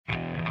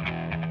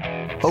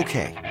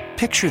Okay,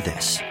 picture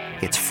this.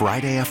 It's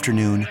Friday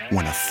afternoon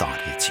when a thought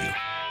hits you.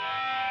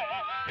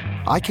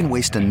 I can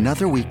waste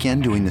another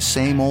weekend doing the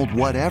same old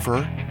whatever,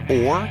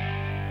 or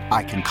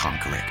I can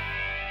conquer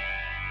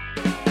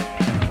it.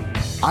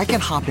 I can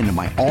hop into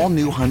my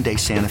all-new Hyundai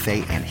Santa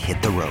Fe and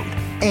hit the road.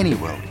 Any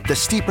road. The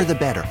steeper, the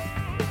better.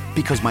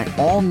 Because my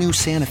all-new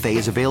Santa Fe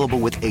is available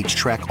with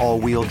H-Track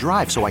all-wheel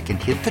drive, so I can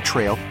hit the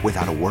trail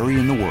without a worry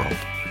in the world.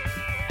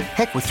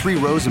 Heck, with 3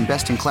 rows and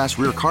best-in-class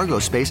rear cargo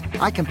space,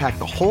 I can pack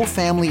the whole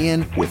family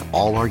in with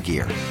all our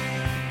gear.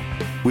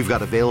 We've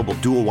got available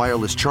dual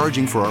wireless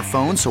charging for our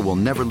phones, so we'll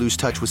never lose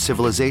touch with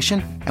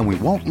civilization, and we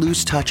won't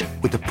lose touch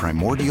with the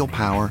primordial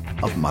power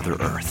of Mother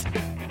Earth.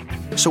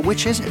 So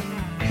which is it?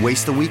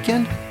 Waste the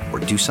weekend or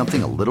do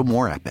something a little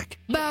more epic?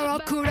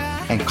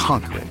 And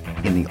conquer it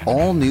in the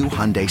all-new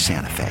Hyundai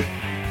Santa Fe.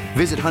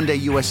 Visit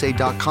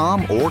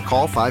HyundaiUSA.com or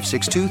call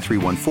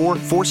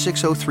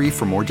 562-314-4603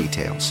 for more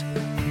details.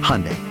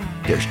 Hyundai,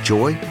 there's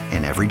joy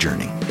in every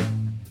journey.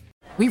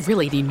 We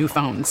really need new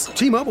phones.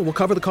 T-Mobile will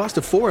cover the cost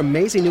of 4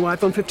 amazing new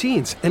iPhone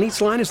 15s, and each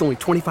line is only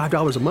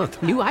 $25 a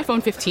month. New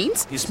iPhone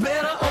 15s? It's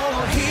better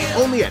over here.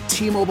 Only at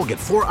T-Mobile, get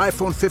 4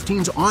 iPhone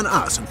 15s on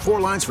us and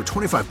 4 lines for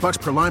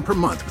 $25 per line per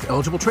month with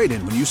eligible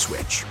trade-in when you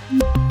switch.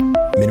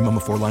 Minimum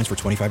of 4 lines for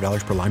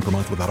 $25 per line per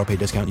month with autopay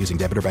discount using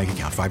debit or bank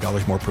account.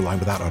 $5 more per line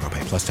without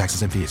autopay, plus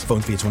taxes and fees. Phone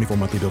fee at 24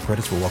 monthly bill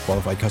credits for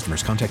well-qualified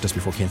customers. Contact us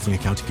before canceling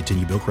account to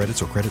continue bill credits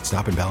or credit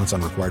stop and balance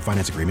on required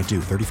finance agreement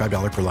due.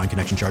 $35 per line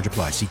connection charge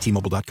applies. See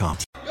T-Mobile.com.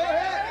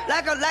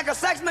 Like a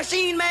sex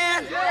machine,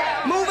 man.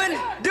 Yeah. Moving,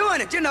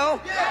 doing it, you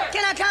know. Yeah.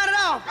 Can I count it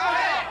off?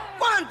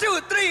 1, 2,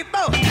 3,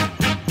 4.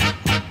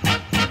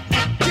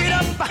 Get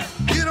up,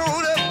 get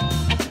on up,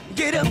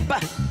 get up,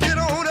 get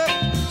on up.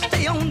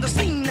 Stay on the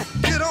scene,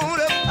 get on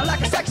up.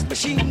 Like a sex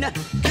machine,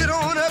 get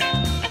on up,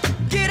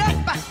 get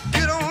up,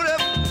 get on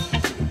up,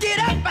 get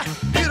up,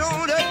 get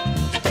on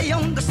up. Stay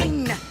on the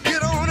scene,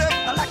 get on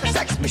up. Like a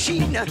sex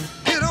machine, get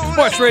on up.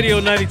 Sports Radio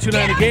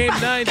 92.9 The Game,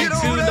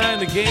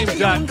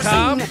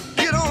 92.9thegame.com.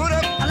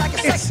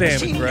 It's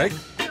Sam and Greg,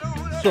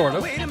 sort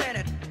of.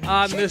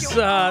 On this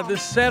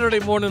Saturday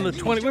morning, the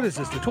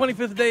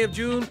 25th day of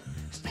June.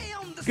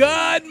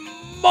 Good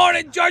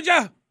morning,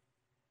 Georgia.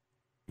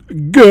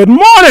 Good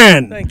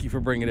morning. Thank you for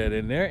bringing that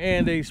in there.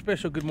 And a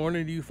special good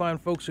morning to you fine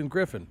folks in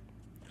Griffin.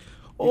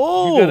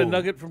 Oh. You got a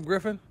nugget from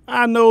Griffin?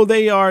 I know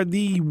they are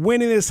the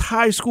winningest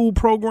high school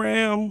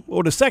program,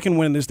 or the second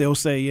winningest, they'll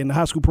say, in the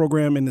high school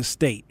program in the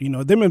state. You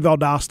know, them and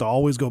Valdosta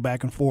always go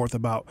back and forth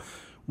about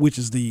which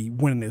is the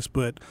winningest,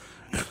 but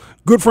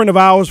good friend of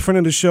ours, friend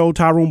of the show,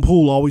 Tyrone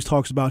Poole, always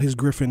talks about his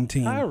Griffin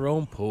team.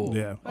 Tyrone Poole.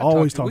 Yeah,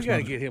 always talks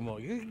about it. We got to get him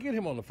on. Get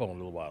him on the phone in a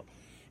little while.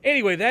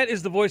 Anyway, that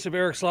is the voice of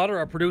Eric Slaughter,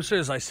 our producer,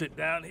 as I sit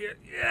down here.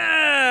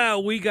 Yeah,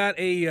 we got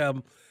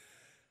a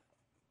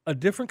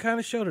different kind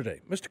of show today.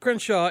 Mr.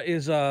 Crenshaw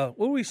is, what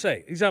do we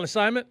say? He's on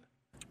assignment?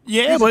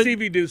 Yeah, he's but a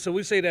TV dude, so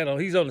we say that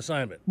he's on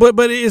assignment. But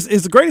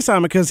it's a great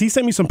assignment because he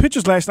sent me some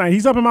pictures last night.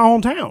 He's up in my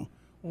hometown.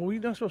 Well,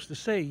 we're not supposed to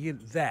say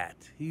that.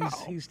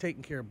 He's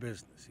taking care of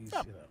business. He's,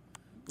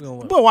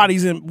 But while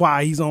he's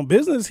on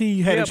business,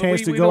 he had a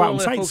chance to go out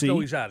and sightsee. Know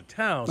he's out of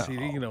town. No.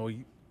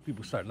 See,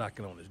 people start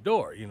knocking on his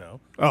door.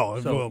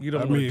 Oh, so well, you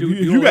don't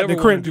you got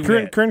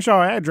the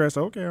Crenshaw address.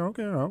 Okay. I don't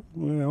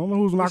know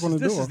who's knocking on the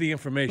door. This is the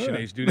information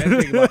age, dude.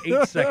 That takes about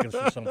 8 seconds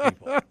for some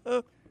people.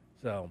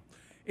 So,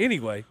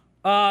 anyway,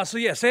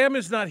 Sam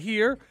is not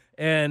here,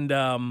 and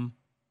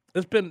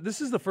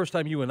this is the first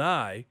time you and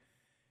I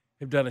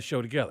have done a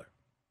show together.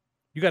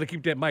 You got to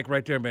keep that mic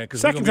right there, man,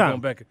 because we're going to be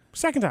going back.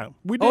 Second time.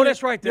 We did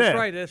that's right.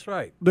 That's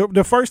right.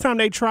 The first time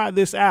they tried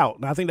this out,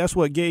 and I think that's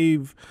what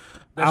gave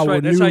That's our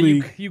right. That's newly...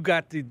 how you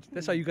got the.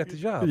 That's how you got the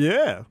job.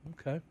 Yeah.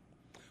 Okay.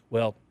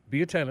 Well,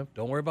 be attentive.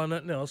 Don't worry about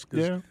nothing else.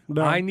 Because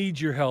I need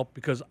your help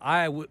because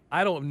I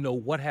don't know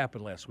what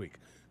happened last week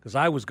because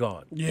I was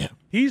gone. Yeah.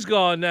 He's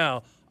gone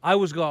now. I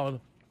was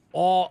gone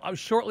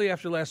shortly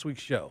after last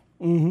week's show.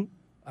 Mm-hmm.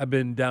 I've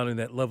been down in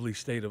that lovely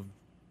state of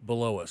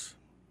below us.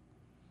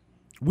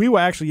 We were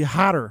actually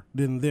hotter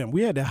than them.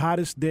 We had the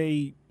hottest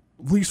day,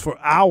 at least for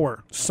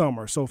our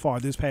summer so far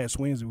this past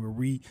Wednesday, where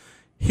we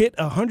hit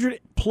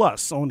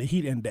 100+ on the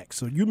heat index.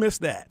 So you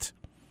missed that.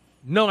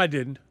 No, I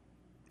didn't.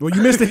 Well,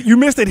 you missed it. You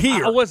missed it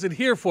here. I wasn't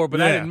here for it,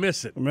 but I didn't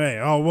miss it.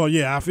 Man, oh well,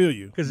 yeah, I feel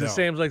you. Because it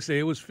Sam's like say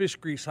it was fish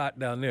grease hot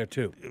down there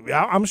too.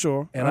 I'm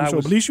sure. I'm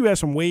sure. But at least you had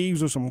some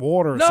waves or some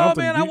water or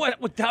something. No, man, I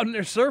went down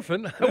there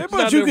surfing.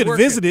 But you could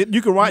visit it.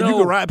 You could ride. You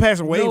could ride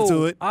past and wave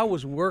to it. I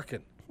was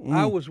working.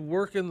 I was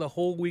working the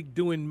whole week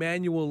doing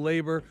manual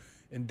labor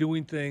and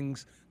doing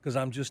things because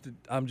I'm just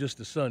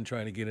a son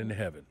trying to get into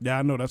heaven. Yeah,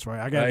 I know that's right.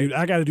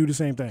 I got to do the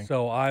same thing.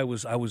 So I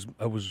was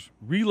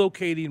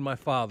relocating my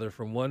father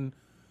from one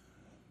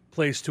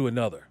place to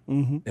another,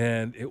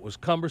 and it was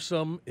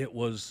cumbersome. It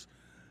was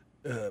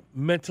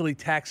mentally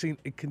taxing.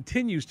 It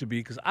continues to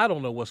be because I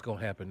don't know what's going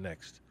to happen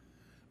next,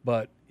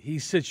 but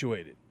he's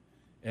situated.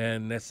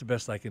 And that's the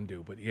best I can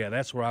do. But, yeah,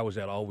 that's where I was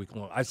at all week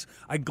long.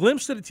 I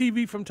glimpsed at the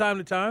TV from time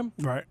to time.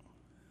 Right.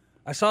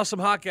 I saw some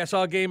hockey. I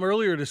saw a game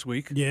earlier this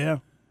week. Yeah.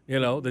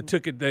 That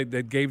took it.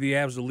 That gave the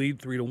Avs the lead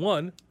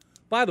 3-1.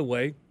 By the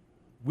way,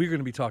 we're going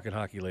to be talking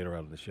hockey later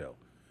on in the show.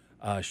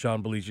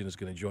 Sean Baligian is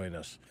going to join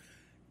us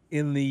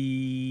in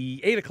the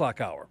 8 o'clock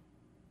hour.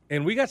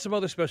 And we got some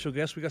other special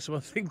guests. We got some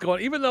other things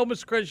going. Even though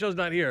Mr. Crenshaw's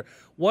not here,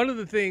 one of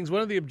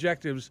the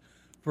objectives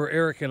for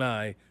Eric and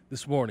I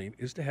this morning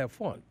is to have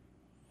fun.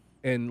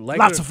 And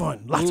Lots of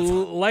fun.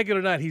 Like it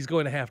or not, he's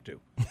going to have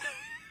to.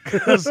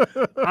 Because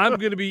I'm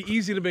going to be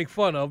easy to make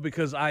fun of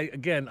because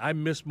I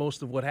missed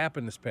most of what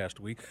happened this past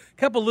week.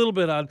 Kept a little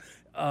bit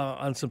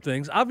on some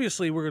things.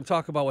 Obviously, we're going to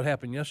talk about what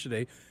happened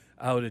yesterday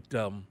out at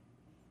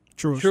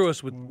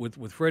Truist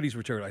with Freddie's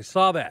return. I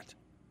saw that.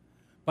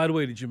 By the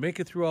way, did you make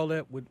it through all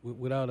that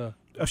without a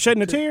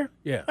shedding a tear?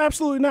 Yeah.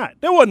 Absolutely not.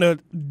 There wasn't a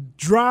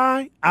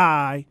dry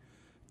eye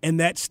in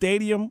that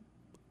stadium,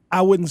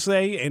 I wouldn't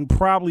say, and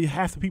probably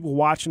half the people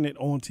watching it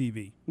on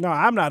TV. No,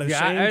 I'm not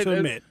ashamed to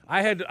admit.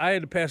 I had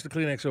to pass the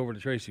Kleenex over to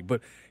Tracy.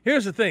 But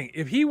here's the thing.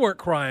 If he weren't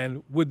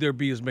crying, would there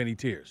be as many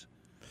tears?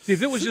 See,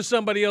 if it was just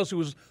somebody else who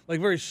was like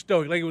very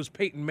stoic, like it was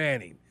Peyton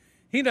Manning,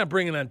 he's not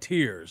bringing on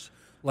tears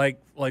like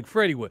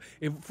Freddie would.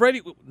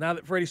 Now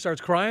that Freddie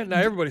starts crying, now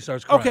everybody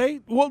starts crying. Okay,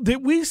 well,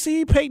 did we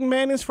see Peyton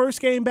Manning's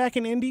first game back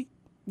in Indy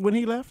when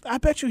he left? I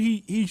bet you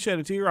he shed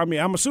a tear. I mean,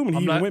 I'm assuming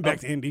he went back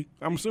to Indy.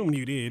 I'm assuming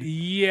he did.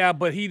 Yeah,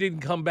 but he didn't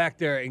come back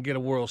there and get a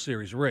World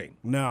Series ring.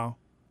 No.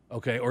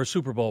 Okay, or a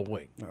Super Bowl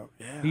wing. Oh,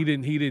 yeah. He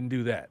didn't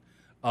do that.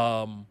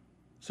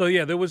 So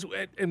yeah, there was.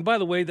 And by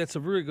the way, that's a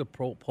very good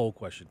poll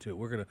question too.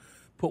 We're gonna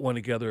put one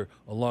together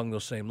along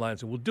those same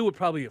lines, and we'll do it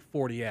probably at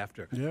 40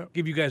 after. Yeah.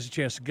 Give you guys a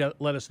chance to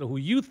let us know who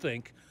you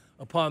think,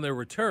 upon their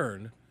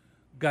return,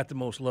 got the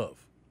most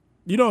love.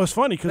 You know, it's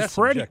funny because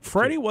That's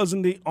Freddie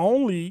wasn't the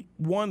only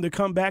one to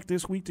come back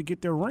this week to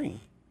get their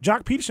ring.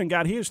 Jock Peterson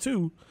got his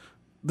too,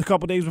 the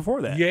couple days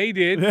before that. Yeah, he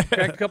did.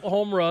 Cracked a couple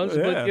home runs,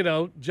 Yeah.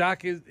 but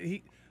Jock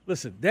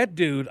listen, that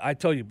dude. I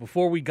told you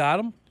before we got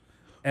him,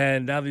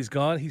 and now that he's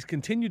gone, he's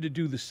continued to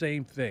do the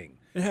same thing,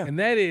 and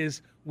that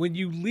is when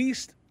you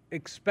least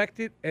expect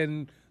it,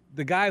 and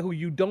the guy who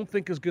you don't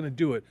think is going to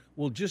do it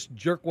will just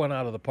jerk one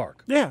out of the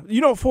park. Yeah,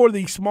 for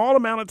the small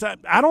amount of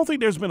time, I don't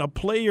think there's been a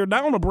player,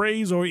 not on the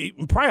Braves or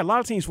probably a lot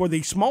of teams, for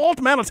the small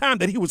amount of time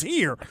that he was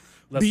here.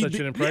 Left such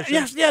an impression?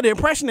 The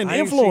impression and the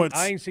influence.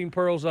 I ain't seen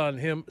pearls on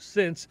him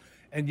since,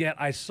 and yet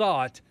I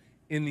saw it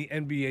in the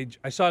NBA.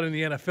 I saw it in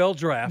the NFL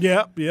draft.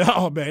 Yeah.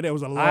 Oh, man, that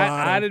was a lot.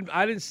 I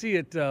didn't see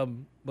it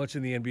much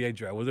in the NBA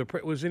draft.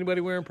 Was anybody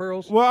wearing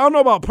pearls? Well, I don't know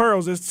about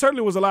pearls. There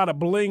certainly was a lot of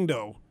bling,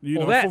 though.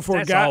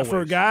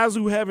 For guys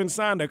who haven't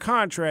signed a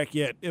contract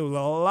yet, it was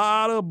a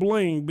lot of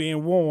bling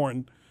being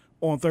worn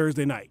on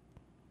Thursday night.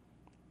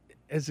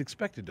 As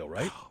expected, though,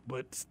 right?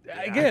 But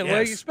again,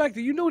 like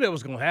expected, you knew that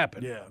was going to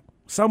happen. Yeah.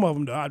 Some of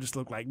them, though, I just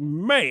look like,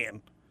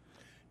 man.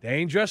 They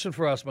ain't dressing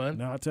for us, man.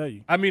 No, I'll tell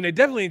you. I mean, they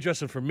definitely ain't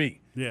dressing for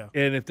me. Yeah.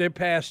 And if they're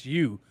past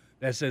you,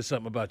 that says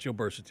something about your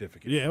birth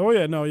certificate. Yeah. Oh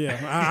yeah. No. Yeah.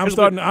 I'm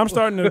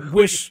starting to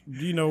wish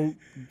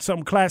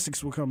some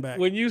classics will come back.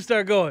 When you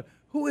start going,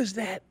 who is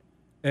that?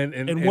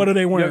 And what are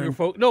they wearing?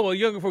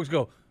 Younger folks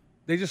go.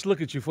 They just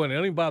look at you funny. They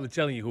don't even bother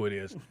telling you who it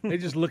is. They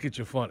just look at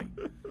you funny.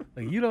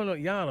 Like you don't know.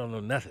 Y'all don't know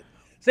nothing.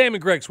 Sam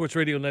and Greg, Sports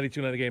Radio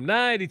 92.9 The Game,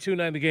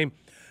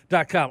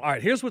 92.9thegame.com. All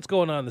right. Here's what's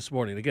going on this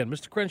morning. Again,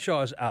 Mr.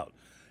 Crenshaw is out.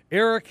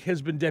 Eric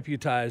has been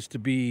deputized to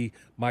be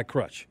my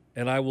crutch,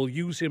 and I will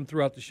use him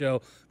throughout the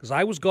show because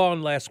I was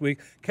gone last week,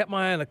 kept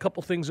my eye on a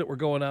couple things that were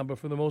going on, but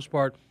for the most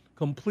part,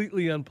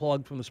 completely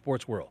unplugged from the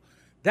sports world.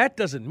 That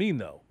doesn't mean,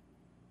 though,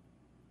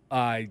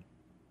 I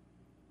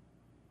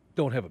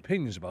don't have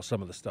opinions about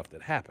some of the stuff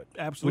that happened,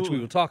 Absolutely. which we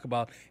will talk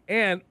about.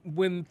 And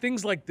when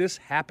things like this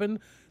happen,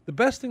 the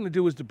best thing to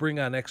do is to bring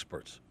on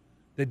experts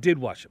that did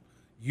watch them.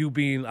 You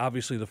being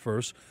obviously the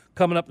first.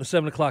 Coming up in the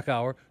 7 o'clock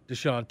hour,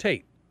 Deshaun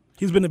Tate.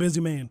 He's been a busy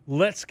man.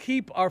 Let's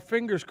keep our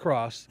fingers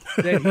crossed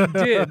that he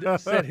did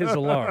set his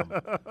alarm.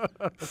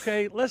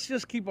 Okay, let's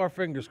just keep our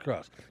fingers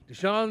crossed.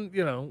 Deshaun,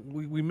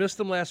 we missed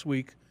him last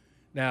week.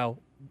 Now,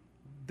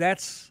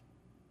 that's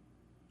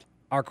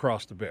our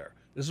cross to bear.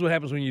 This is what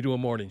happens when you do a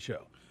morning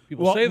show.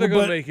 People say they're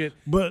going to make it.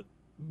 But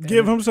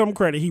give him some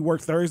credit. He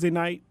worked Thursday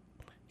night.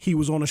 He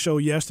was on the show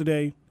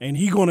yesterday, and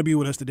he's going to be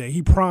with us today.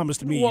 He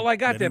promised me. Well, I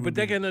got that, but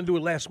that got nothing to do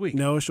with last week.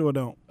 No, it sure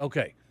don't.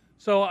 Okay.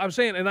 So I'm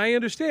saying, and I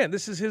understand,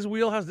 this is his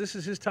wheelhouse. This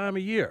is his time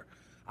of year.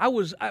 I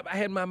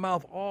had my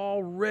mouth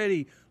all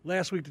ready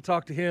last week to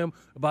talk to him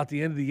about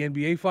the end of the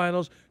NBA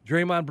Finals.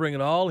 Draymond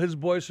bringing all his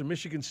boys from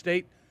Michigan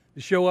State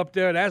to show up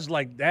there.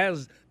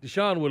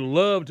 Deshaun would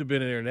love to have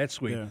been in there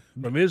next week. Yeah.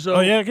 From Izzo. Oh,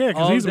 yeah,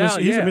 because he's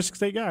a Michigan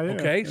State guy. Yeah.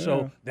 Okay,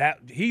 so that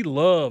he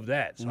loved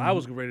that. So I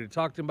was ready to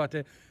talk to him about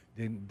that.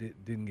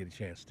 Didn't get a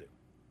chance to.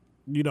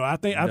 I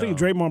think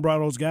Draymond brought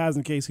those guys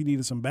in case he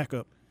needed some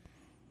backup.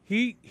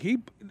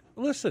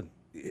 Listen,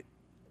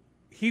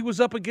 he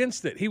was up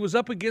against it. He was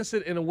up against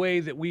it in a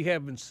way that we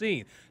haven't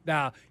seen.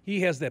 Now,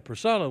 he has that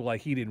persona like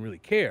he didn't really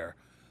care,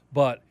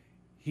 but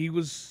he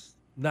was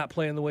not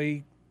playing the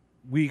way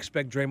we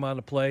expect Draymond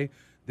to play.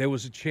 There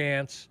was a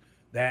chance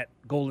that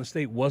Golden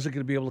State wasn't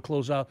going to be able to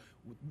close out,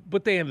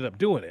 but they ended up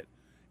doing it.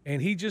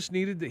 And he just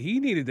needed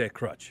that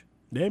crutch.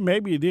 Yeah,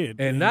 maybe he did.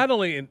 And not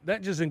only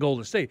not just in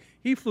Golden State,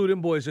 he flew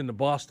them boys into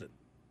Boston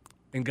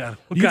and got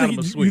him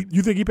a suite.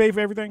 You think he paid for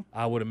everything?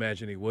 I would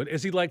imagine he would.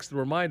 As he likes to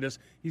remind us,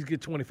 he's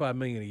get $25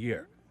 million a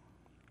year.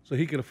 So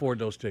he can afford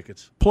those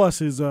tickets. Plus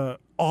his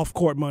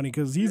off-court money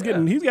because he's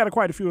got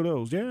quite a few of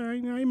those. Yeah, I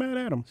ain't mad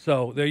at him.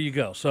 So there you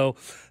go. So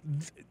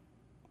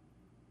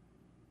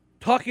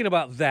talking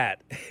about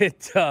that,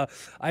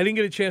 I didn't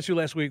get a chance to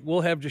last week.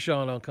 We'll have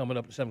Deshaun on coming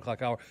up at 7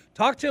 o'clock hour.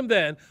 Talk to him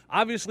then.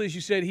 Obviously, as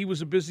you said, he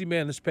was a busy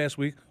man this past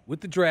week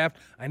with the draft.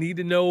 I need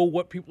to know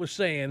what people are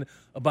saying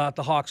about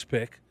the Hawks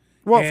pick.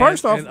 Well,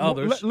 first off,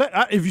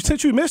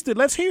 since you missed it,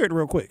 let's hear it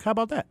real quick. How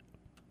about that?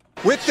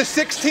 With the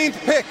 16th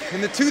pick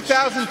in the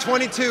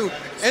 2022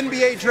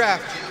 NBA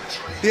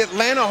Draft, the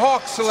Atlanta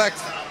Hawks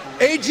select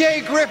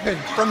A.J. Griffin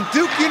from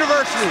Duke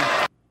University.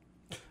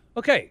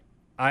 Okay,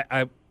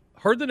 I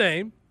heard the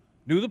name,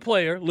 knew the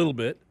player a little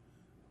bit.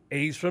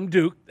 He's from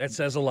Duke. That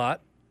says a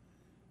lot.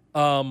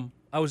 I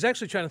was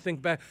actually trying to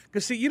think back.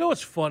 Because, see, you know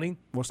what's funny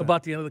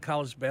about the end of the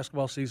college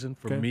basketball season,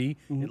 for me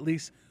at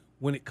least,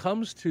 when it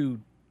comes to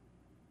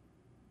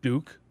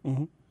Duke,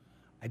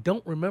 I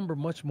don't remember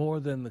much more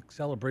than the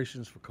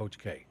celebrations for Coach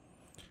K.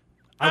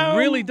 I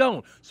really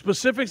don't.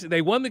 Specifics,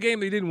 they won the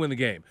game, they didn't win the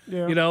game.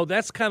 Yeah. You know,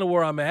 that's kind of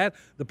where I'm at.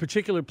 The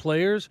particular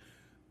players,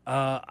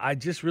 I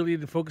just really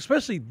need to focus.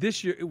 Especially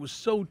this year, it was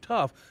so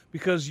tough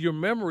because your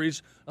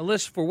memories,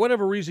 unless for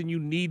whatever reason you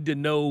need to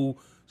know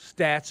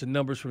stats and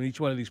numbers from each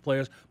one of these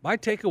players, my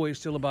takeaway is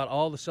still about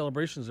all the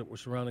celebrations that were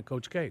surrounding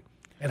Coach K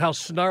and how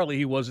snarly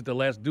he was at the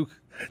last Duke,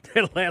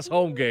 that last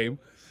home game.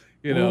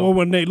 You know,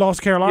 when they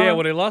lost Carolina? Yeah,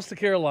 when they lost to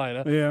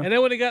Carolina. Yeah. And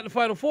then when they got in the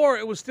Final Four,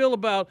 it was still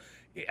about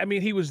 – I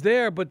mean, he was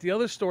there, but the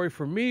other story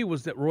for me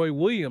was that Roy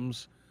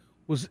Williams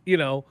was, you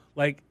know,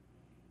 like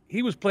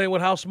he was playing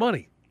with house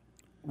money.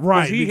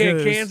 Right. He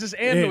had Kansas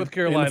and North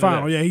Carolina. In the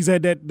final. Yeah, he's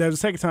had that. That's the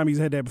second time he's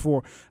had that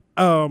before.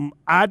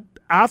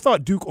 I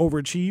thought Duke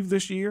overachieved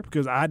this year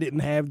because I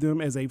didn't have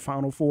them as a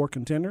Final Four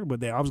contender,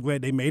 but I was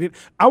glad they made it.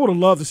 I would have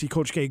loved to see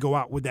Coach K go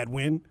out with that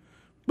win.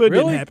 But it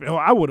didn't happen. Oh,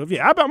 I would have.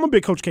 Yeah, I'm a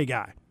big Coach K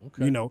guy.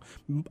 Okay. You know,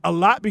 a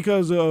lot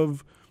because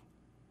of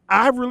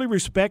I really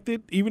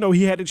respected, even though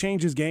he had to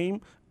change his game,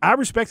 I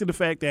respected the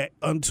fact that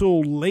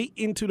until late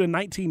into the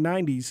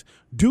 1990s,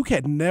 Duke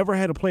had never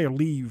had a player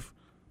leave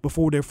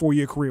before their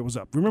 4-year career was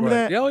up. Remember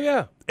that? Oh,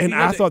 yeah. And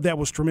I thought that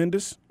was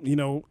tremendous. You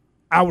know,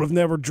 I would have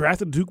never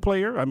drafted a Duke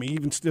player. I mean,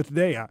 even still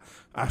today,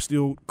 I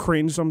still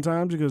cringe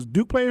sometimes because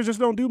Duke players just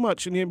don't do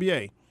much in the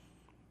NBA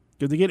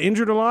because they get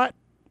injured a lot.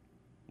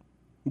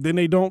 Then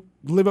they don't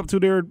live up to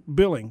their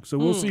billing. So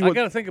we'll see. I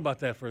got to think about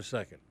that for a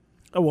second.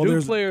 Oh, well,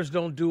 Duke players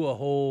don't do a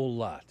whole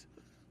lot.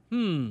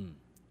 Name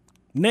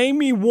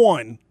me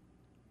one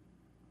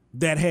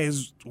that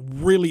has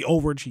really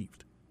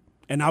overachieved,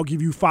 and I'll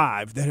give you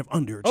 5 that have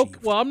underachieved. Okay,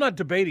 well, I'm not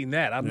debating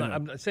that. I'm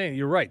not saying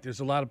you're right. There's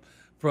a lot of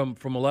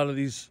from a lot of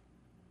these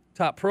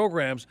top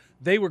programs.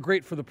 They were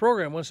great for the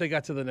program. Once they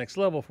got to the next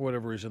level, for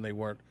whatever reason, they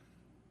weren't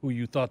who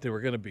you thought they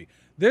were going to be.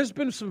 There's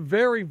been some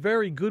very,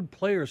 very good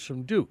players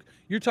from Duke.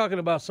 You're talking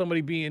about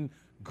somebody being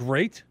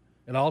great,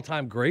 an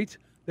all-time great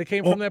that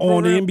came from that program?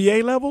 On the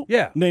NBA level?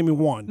 Yeah. Name me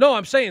one. No,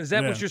 I'm saying, is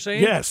that what you're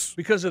saying? Yes.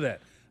 Because of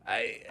that.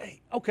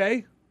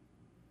 Okay.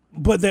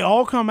 But they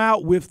all come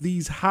out with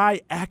these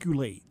high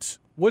accolades.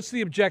 What's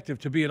the objective?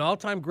 To be an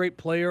all-time great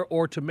player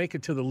or to make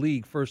it to the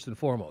league first and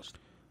foremost?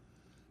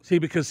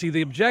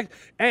 The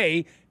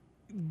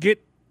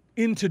get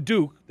into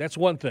Duke, that's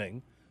one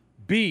thing.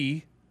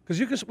 B,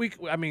 because we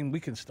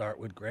can start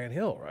with Grant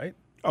Hill, right?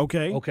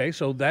 Okay. Okay,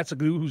 so that's a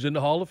dude who's in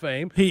the Hall of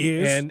Fame. He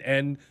is.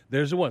 And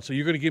there's the one. So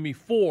you're going to give me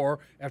 4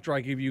 after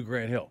I give you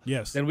Grant Hill.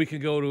 Yes. Then we can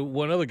go to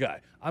one other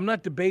guy. I'm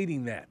not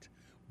debating that.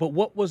 But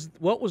what was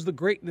the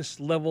greatness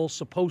level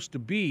supposed to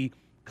be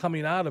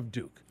coming out of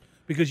Duke?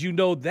 Because you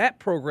know that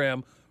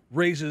program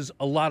raises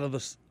a lot of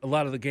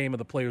the game of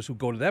the players who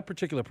go to that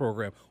particular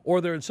program,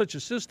 or they're in such a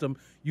system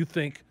you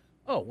think,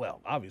 oh well,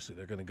 obviously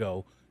they're going to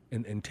go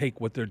and take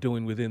what they're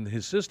doing within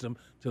his system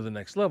to the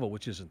next level,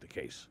 which isn't the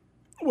case.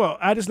 Well,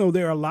 I just know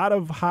there are a lot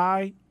of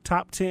high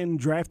top 10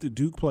 drafted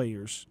Duke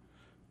players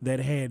that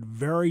had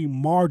very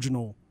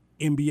marginal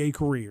NBA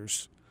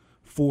careers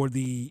for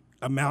the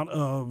amount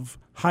of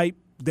hype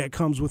that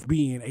comes with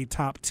being a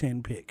top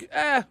 10 pick.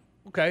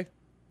 Okay.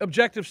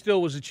 Objective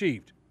still was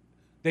achieved.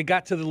 They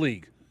got to the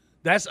league.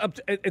 That's up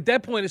to, at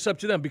that point, it's up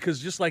to them because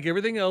just like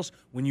everything else,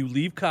 when you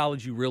leave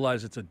college, you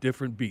realize it's a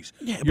different beast.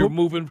 Yeah, but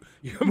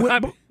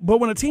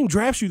when a team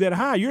drafts you that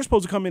high, you're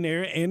supposed to come in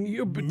there and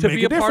to make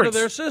be a difference. part of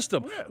their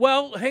system. Yeah.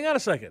 Well, hang on a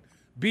second.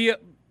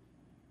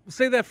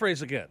 Say that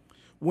phrase again.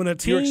 When a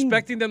team, you're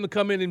expecting them to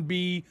come in and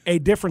be a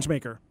difference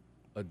maker.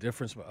 A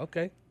difference maker.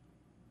 Okay.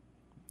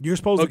 You're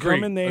supposed to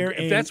come in there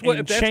and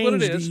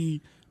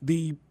change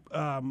the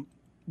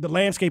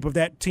landscape of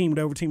that team,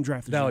 whatever team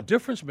drafted you. Now, a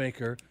difference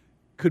maker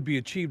could be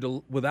achieved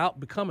without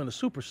becoming a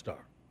superstar.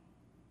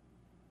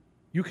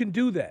 You can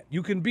do that.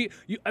 You can be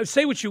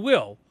say what you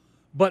will,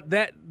 but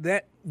that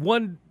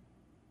one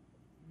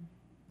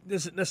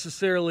isn't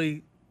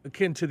necessarily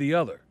akin to the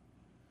other.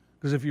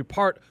 Because if you're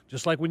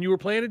just like when you were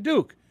playing at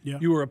Duke, Yeah.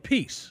 You were a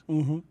piece.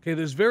 Mm-hmm. Okay,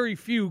 there's very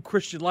few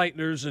Christian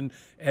Lightners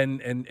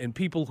and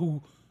people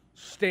who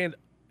stand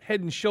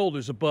head and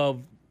shoulders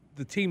above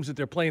the teams that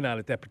they're playing on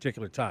at that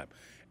particular time.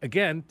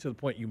 Again, to the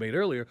point you made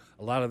earlier,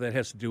 a lot of that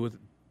has to do with,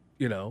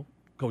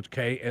 Coach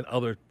K and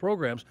other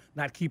programs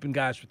not keeping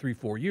guys for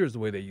 3-4 years the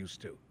way they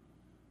used to.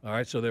 All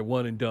right, so they're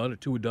one and done or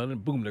two and done,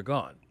 and boom, they're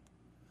gone.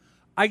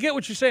 I get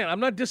what you're saying. I'm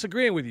not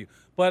disagreeing with you.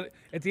 But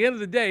at the end of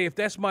the day, if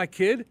that's my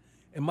kid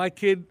and my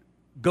kid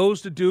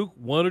goes to Duke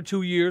 1 or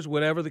 2 years,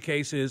 whatever the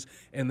case is,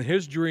 and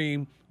his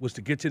dream was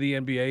to get to the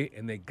NBA,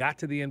 and they got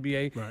to the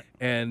NBA, right.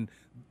 and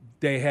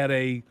they had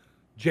a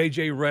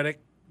J.J. Redick.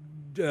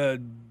 J.J.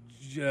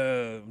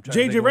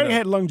 Redick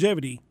had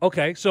longevity.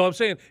 Okay, so I'm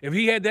saying if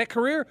he had that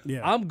career,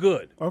 I'm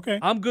good. Okay.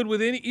 I'm good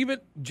with even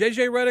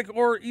J.J. Redick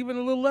or even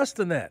a little less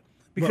than that.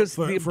 Because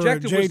the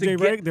objective was to J.J. get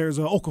 – Redick, there's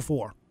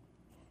Okafor.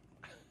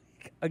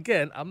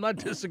 Again, I'm not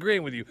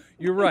disagreeing with you.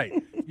 You're right.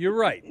 You're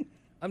right.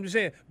 I'm just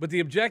saying, but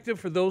the objective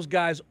for those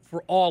guys,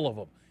 for all of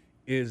them,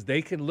 is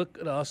they can look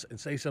at us and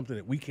say something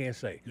that we can't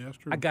say. Yeah, that's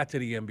true. I got to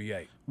the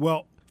NBA.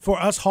 Well, for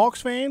us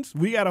Hawks fans,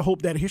 we got to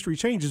hope that history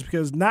changes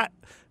because not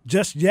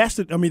just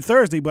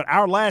Thursday, but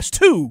our last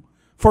 2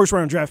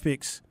 first-round draft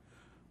picks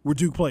were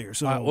Duke players.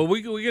 So, well,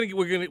 we're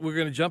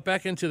gonna jump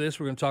back into this.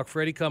 We're gonna talk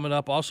Freddie coming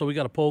up. Also, we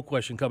got a poll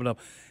question coming up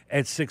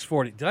at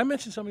 6:40. Did I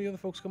mention some of the other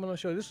folks coming on the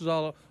show? This is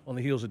all on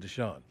the heels of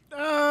Deshaun.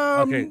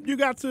 Okay. You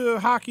got to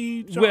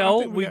hockey.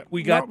 Well, we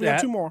got that. We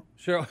got 2 more.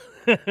 Sure.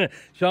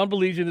 Sean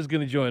Beligian is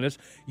going to join us.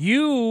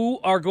 You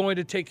are going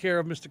to take care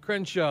of Mr.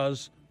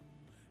 Crenshaw's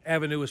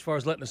avenue as far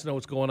as letting us know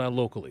what's going on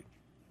locally.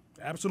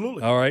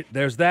 Absolutely. All right,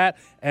 there's that.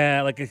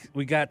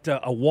 We got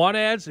a want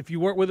ads. If you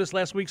weren't with us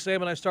last week,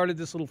 Sam and I started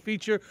this little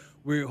feature.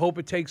 We hope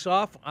it takes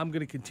off. I'm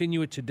going to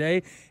continue it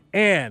today.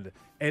 And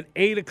at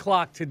 8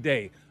 o'clock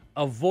today,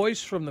 a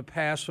voice from the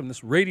past from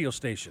this radio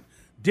station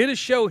did a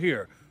show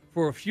here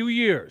for a few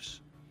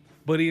years.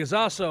 But he is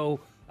also,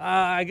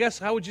 I guess,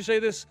 how would you say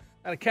this?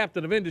 Not a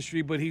captain of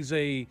industry, but he's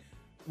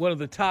one of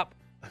the top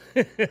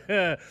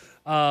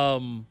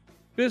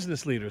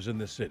business leaders in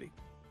this city.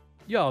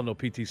 Y'all know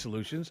PT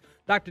Solutions.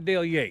 Dr.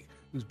 Dale Yake,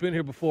 who's been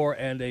here before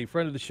and a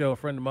friend of the show, a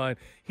friend of mine.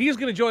 He's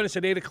going to join us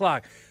at 8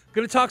 o'clock.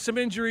 Going to talk some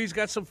injuries,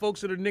 got some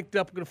folks that are nicked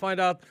up. We're going to find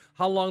out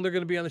how long they're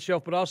going to be on the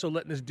shelf, but also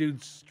letting this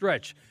dude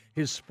stretch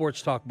his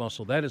sports talk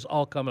muscle. That is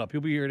all coming up.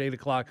 He'll be here at 8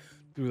 o'clock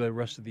through the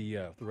rest of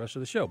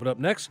the show. But up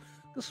next,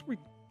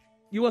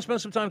 you want to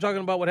spend some time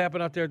talking about what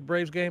happened out there at the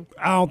Braves game?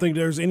 I don't think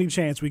there's any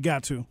chance we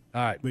got to.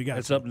 All right.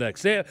 That's up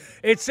next.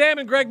 It's Sam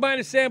and Greg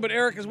minus Sam, but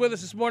Eric is with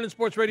us this morning.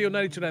 Sports Radio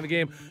 92.9 The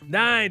Game,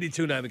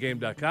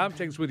 92.9thegame.com.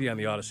 Take us with you on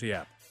the Odyssey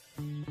app.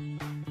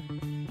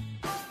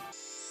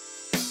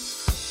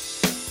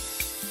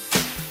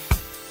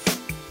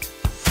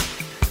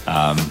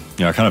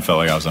 I kind of felt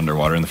like I was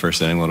underwater in the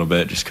first inning a little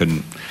bit. Just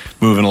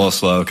moving a little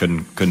slow,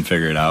 couldn't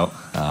figure it out.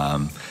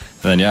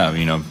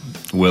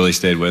 Willie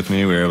stayed with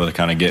me. We were able to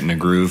kind of get in a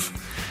groove,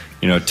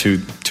 2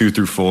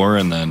 through 4,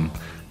 and then,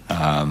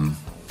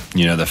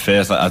 the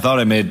fifth. I thought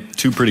I made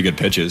 2 pretty good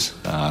pitches.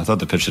 I thought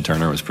the pitch to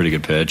Turner was a pretty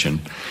good pitch, and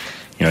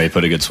he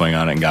put a good swing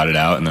on it and got it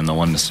out. And then the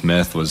one to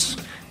Smith was,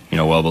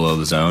 well below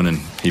the zone, and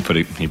he put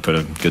a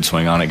good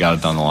swing on it, got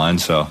it down the line.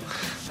 So,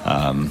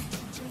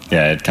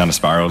 it kind of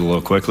spiraled a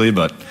little quickly,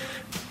 but I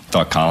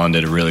thought Colin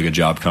did a really good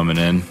job coming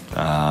in,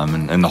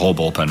 and the whole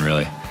bullpen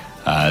really.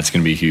 It's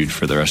going to be huge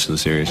for the rest of the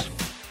series.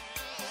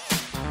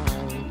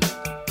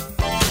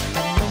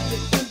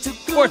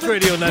 Sports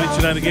Radio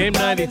 92.9 The Game,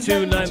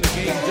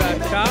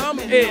 92.9thegame.com.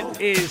 It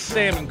is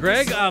Sam and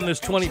Greg on this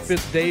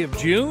 25th day of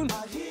June,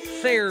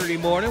 Saturday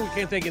morning. We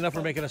can't thank you enough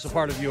for making us a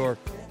part of your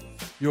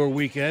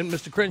weekend.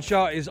 Mr.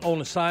 Crenshaw is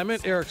on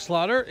assignment. Eric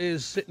Slaughter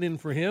is sitting in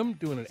for him,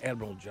 doing an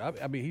admirable job.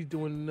 I mean, he's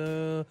doing,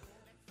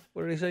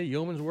 what did they say,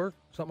 yeoman's work,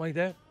 something like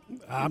that?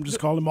 I'm just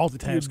calling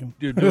multitasking.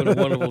 You're doing a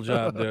wonderful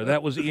job there.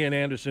 That was Ian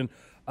Anderson,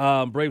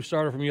 Brave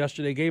starter from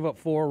yesterday. Gave up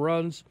 4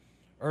 runs,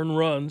 earned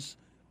runs,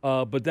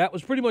 but that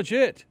was pretty much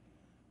it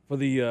for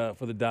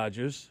the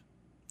Dodgers.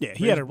 Yeah,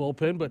 he had a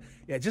bullpen, but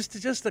yeah,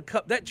 just the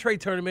cup. That Trey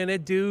Turner, man,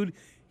 that dude,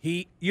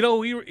 he's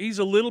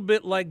a little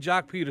bit like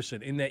Jock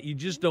Peterson in that you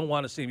just don't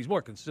want to see him. He's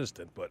more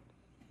consistent, but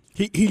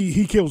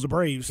he kills the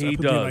Braves. He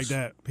does. It like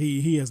that.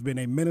 He has been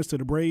a menace to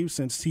the Braves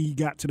since he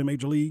got to the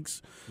major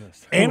leagues.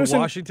 Yes. Anderson,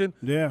 Washington,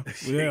 yeah.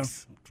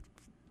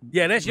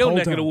 Yeah, that's your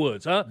neck time. of the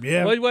woods, huh?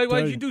 Yeah.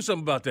 Why'd you do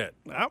something about that?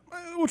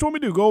 What you want me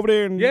to do? Go over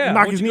there and Yeah,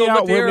 knock his knee out?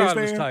 Let the air wherever out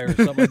of he's his staying? tire or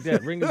something like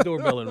that. Ring his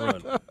doorbell and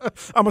run. I'm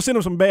going to send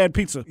him some bad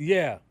pizza.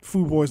 Yeah.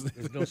 Food poisoning.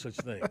 There's no such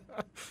thing.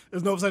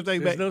 There's no such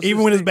thing. There's no Even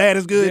such when it's thing. bad,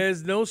 it's good.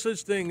 There's no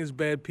such thing as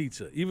bad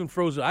pizza. Even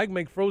frozen. I can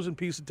make frozen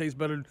pizza taste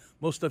better than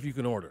most stuff you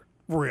can order.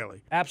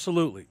 Really?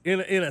 Absolutely. In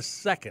a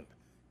second.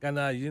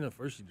 First you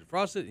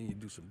defrost it and you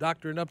do some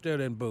doctoring up there,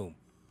 then boom.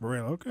 Really?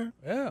 Okay.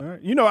 Yeah. All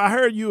right. I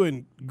heard you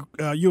and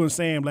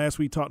Sam last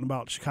week talking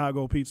about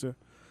Chicago pizza.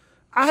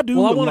 I do.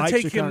 Well, I want like to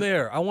take Chicago. him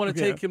there. I want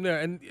to Yeah. take him there,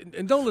 and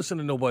don't listen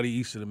to nobody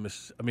east of the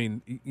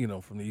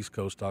from the East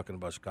Coast talking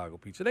about Chicago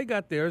pizza. They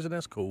got theirs, and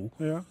that's cool.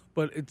 Yeah.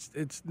 But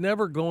it's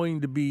never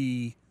going to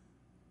be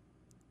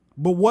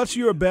But what's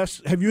your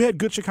best? Have you had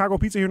good Chicago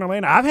pizza here in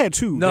Atlanta? I've had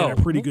two. No, that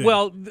are pretty good.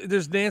 Well,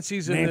 there's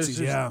Nancy's and Nancy's,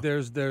 yeah.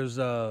 there's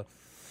other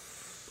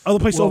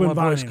places over in my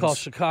boys Vinings. called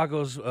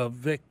Chicago's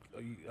Vic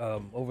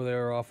over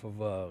there off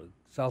of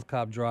South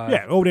Cobb Drive.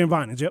 Yeah, over there in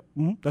Vinings. Yep,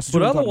 that's. The But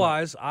two I'm talking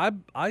otherwise, I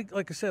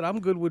like I said, I'm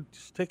good with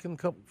just taking a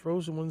couple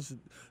frozen ones.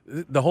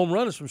 The home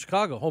run is from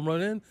Chicago. Home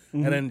run in,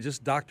 and then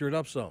just doctor it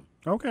up some.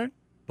 about. Okay.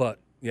 But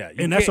yeah,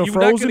 And that's a you're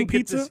not frozen gonna get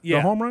pizza? this-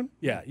 The home run?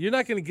 Yeah, you're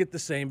not going to get the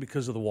same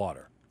because of the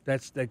water.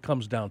 That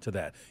comes down to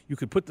that. You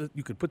could put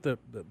the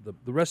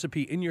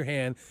recipe in your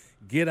hand,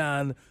 get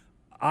on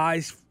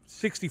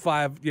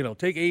I-65,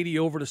 take 80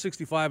 over to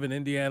 65 in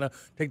Indiana,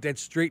 take that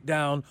straight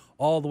down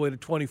all the way to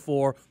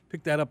 24,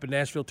 pick that up in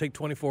Nashville, take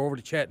 24 over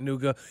to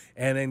Chattanooga,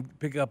 and then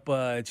pick up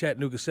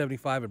Chattanooga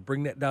 75 and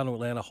bring that down to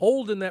Atlanta,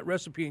 holding that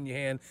recipe in your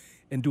hand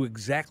and do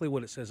exactly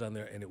what it says on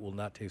there, and it will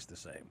not taste the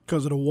same.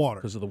 Because of the water.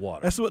 Because of the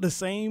water. That's what the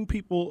same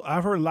people,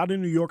 I've heard a lot of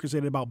New Yorkers say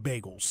that about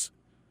bagels.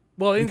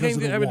 Well, Because anything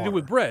of the having to do water.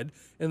 with bread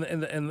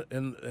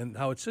and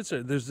how it sits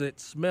there, there's that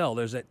smell,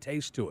 there's that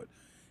taste to it.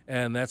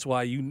 And that's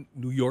why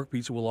New York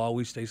pizza will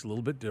always taste a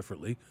little bit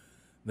differently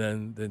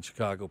than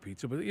Chicago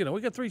pizza. But,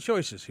 we got three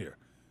choices here.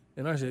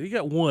 And I said, you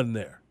got one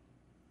there.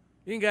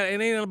 It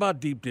ain't about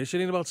deep dish. It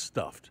ain't about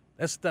stuffed.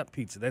 That's not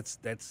pizza.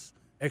 That's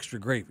extra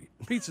gravy.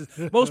 Pizza.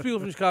 Most people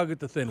from Chicago get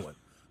the thin one.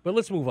 But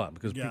let's move on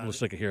because people are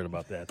sick of hearing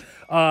about that.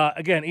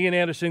 Again, Ian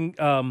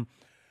Anderson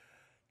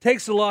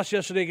takes the loss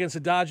yesterday against the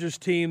Dodgers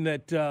team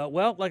that,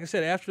 like I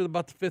said, after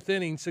about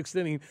the sixth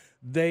inning,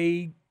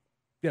 they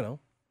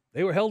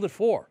were held at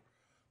 4.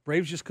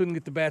 Braves just couldn't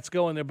get the bats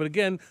going there. But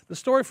again, the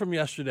story from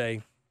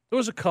yesterday, there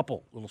was a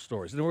couple little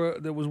stories. There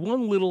was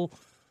one little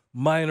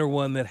minor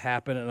one that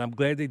happened, and I'm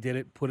glad they did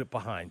it, put it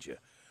behind you.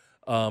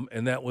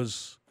 And that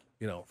was,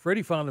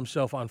 Freddie found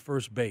himself on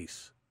first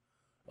base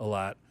a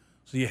lot.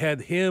 So you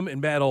had him and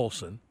Matt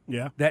Olson,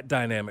 that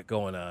dynamic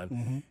going on.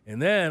 Mm-hmm.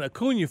 And then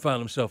Acuna found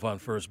himself on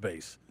first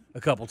base a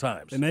couple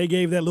times. And they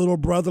gave that little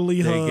brotherly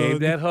hug. They gave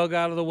that hug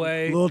out of the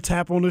way. Little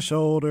tap on the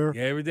shoulder.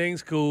 Yeah,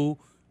 everything's cool.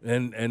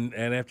 And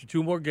after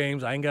 2 more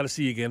games, I ain't got to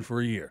see you again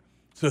for a year.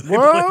 So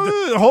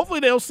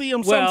Hopefully they'll see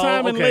him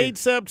sometime in late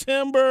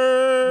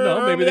September.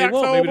 No, maybe they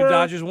won't. Maybe the October.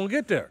 Dodgers won't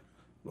get there.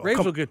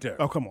 Braves will get there.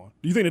 Oh, come on.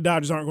 Do you think the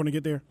Dodgers aren't going to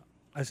get there?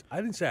 I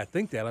didn't say I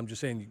think that. I'm just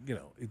saying,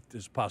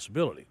 there's a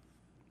possibility.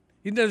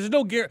 There's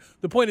no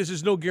the point is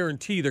there's no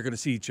guarantee they're going to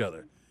see each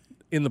other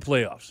in the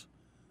playoffs.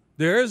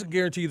 There is a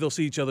guarantee they'll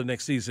see each other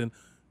next season.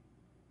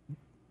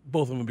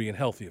 Both of them being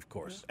healthy, of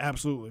course.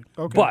 Absolutely.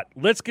 Okay. But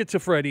let's get to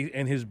Freddie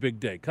and his big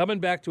day. Coming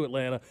back to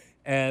Atlanta,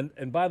 and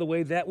by the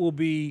way, that will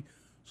be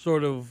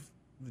sort of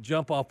the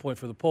jump-off point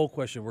for the poll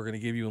question we're going to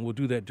give you, and we'll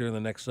do that during the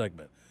next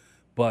segment.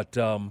 But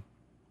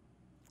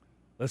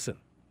listen,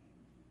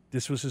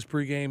 this was his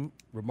pregame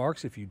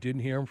remarks. If you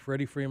didn't hear him,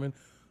 Freddie Freeman,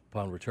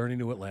 upon returning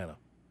to Atlanta.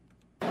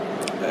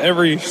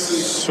 Every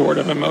sort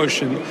of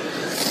emotion.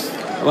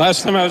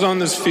 Last time I was on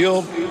this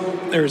field,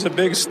 there was a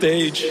big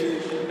stage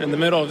in the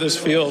middle of this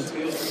field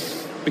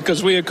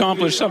because we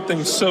accomplished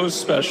something so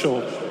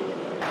special.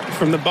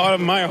 From the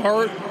bottom of my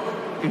heart,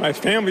 my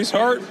family's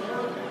heart,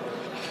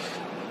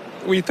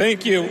 we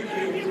thank you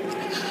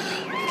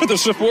for the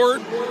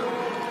support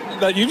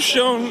that you've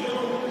shown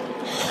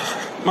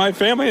my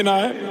family and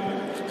I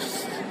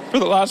for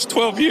the last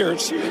 12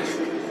 years.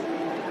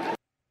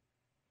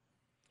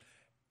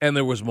 And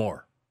there was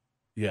more.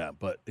 Yeah,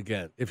 but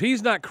again, if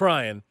he's not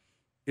crying,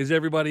 is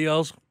everybody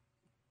else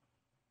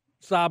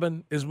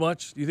sobbing as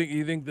much?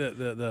 You think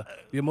the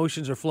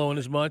emotions are flowing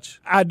as much?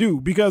 I do,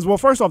 because, well,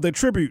 first off, the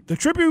tribute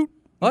that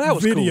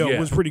was video cool, yeah.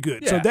 was pretty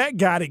good. Yeah. So that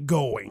got it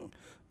going.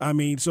 I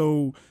mean,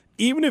 so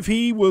even if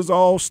he was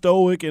all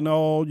stoic and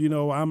all,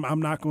 I'm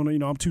not going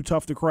to, I'm too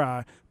tough to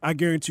cry, I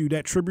guarantee you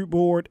that tribute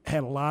board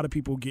had a lot of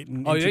people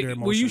getting into their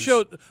emotions. Well, you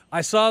showed –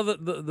 I saw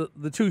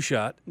the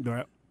two-shot.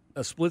 Right.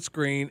 A split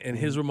screen and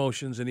his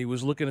emotions, and he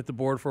was looking at the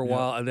board for a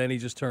while, and then he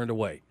just turned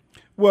away.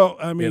 Well,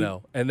 I mean,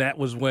 and that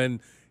was when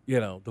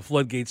the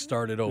floodgates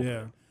started open.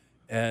 Yeah.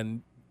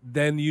 And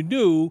then you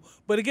knew,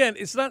 but again,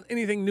 it's not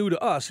anything new to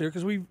us here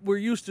because we're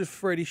used to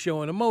Freddie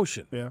showing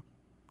emotion. Yeah,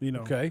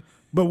 Okay.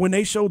 But when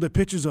they showed the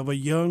pictures of a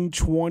young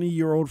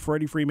 20-year-old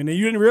Freddie Freeman, and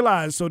you didn't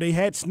realize, so they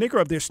had Snicker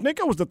up there.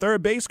 Snicker was the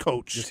third base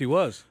coach. Yes, he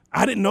was.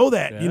 I didn't know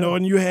that, Yeah.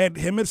 and you had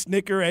him and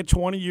Snicker at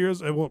 20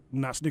 years. Well,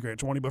 not Snicker at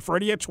 20, but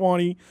Freddie at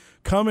 20,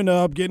 coming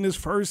up, getting his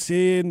first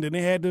hit, and then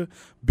they had the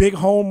big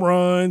home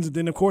runs. And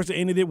then, of course, they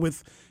ended it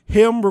with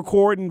him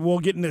recording,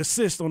 getting the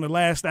assist on the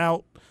last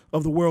out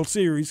of the World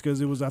Series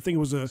because I think it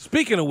was a.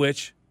 Speaking of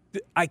which,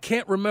 I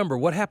can't remember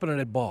what happened to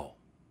that ball.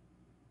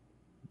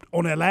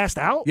 On that last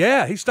out?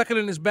 Yeah, he stuck it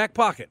in his back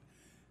pocket.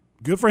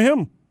 Good for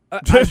him.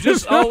 But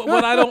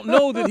I don't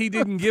know that he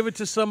didn't give it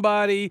to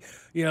somebody.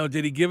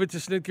 Did he give it to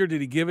Snicker?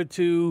 Did he give it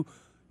to,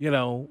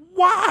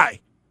 Why?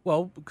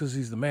 Well, because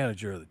he's the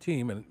manager of the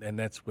team, and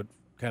that's what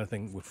kind of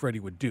thing what Freddie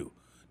would do.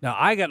 Now,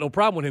 I got no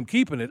problem with him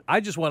keeping it. I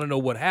just want to know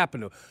what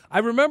happened to him. I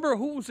remember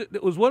who was it?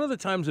 It was one of the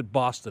times that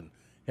Boston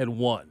had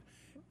won,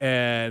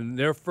 and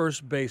their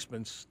first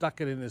baseman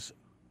stuck it in his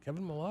 –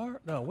 Kevin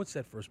Millar? No, what's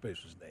that first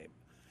baseman's name?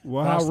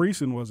 Well, how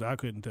recent was it? I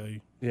couldn't tell you.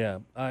 Yeah,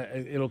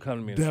 it'll come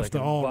to me in a Deaf second.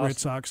 to all Boston. Red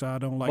Sox. I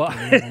don't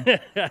like them.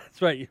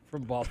 That's right. You're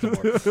from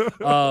Baltimore.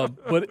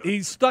 But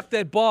he stuck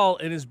that ball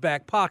in his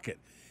back pocket.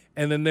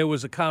 And then there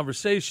was a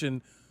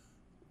conversation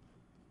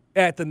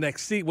at the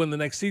next when the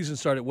next season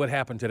started, what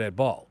happened to that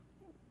ball.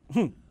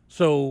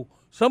 So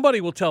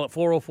somebody will tell it,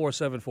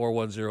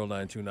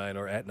 404-741-0929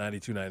 or at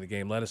 92.9 The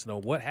Game. Let us know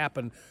what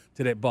happened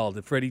to that ball.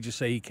 Did Freddie just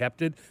say he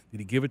kept it?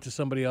 Did he give it to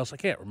somebody else? I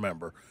can't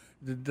remember.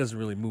 It doesn't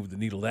really move the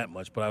needle that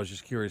much, but I was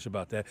just curious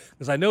about that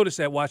because I noticed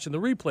that watching the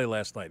replay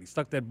last night. He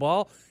stuck that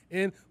ball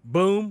in,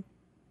 boom,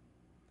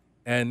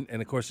 and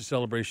of course the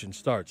celebration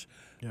starts.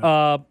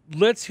 Yeah.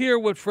 Let's hear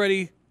what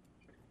Freddie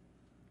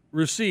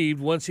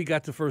received once he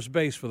got to first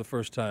base for the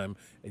first time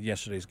in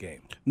yesterday's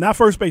game. Not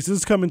first base. This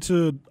is coming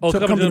to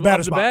the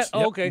batter's box.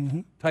 Oh,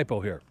 okay.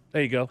 Typo here.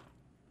 There you go.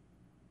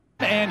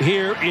 And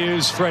here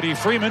is Freddie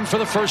Freeman for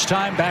the first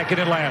time back in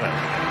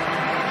Atlanta.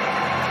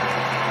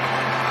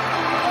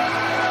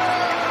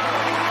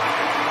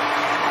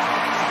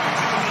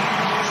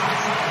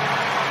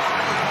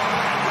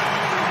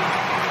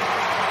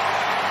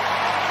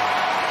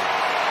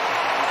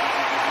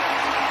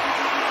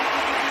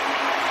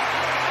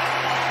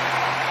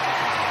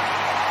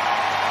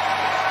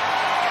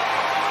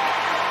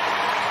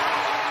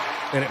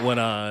 And it went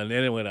on, and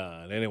it went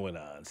on, and it went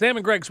on. Sam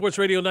and Greg, Sports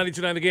Radio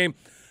 92.9 The Game,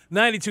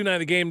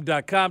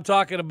 92.9thegame.com,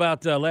 talking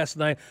about last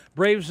night.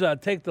 Braves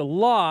take the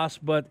loss,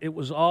 but it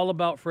was all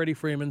about Freddie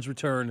Freeman's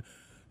return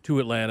to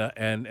Atlanta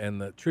and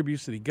the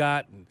tributes that he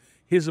got and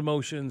his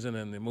emotions and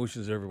then the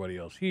emotions of everybody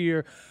else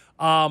here.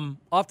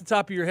 Off the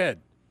top of your head,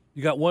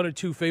 you got one or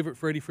two favorite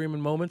Freddie Freeman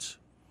moments?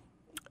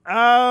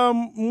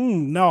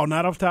 No,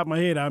 not off the top of my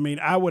head. I mean,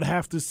 I would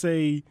have to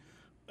say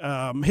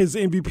his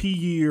MVP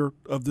year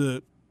of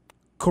the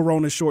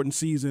Corona shortened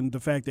season, the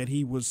fact that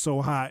he was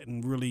so hot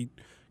and really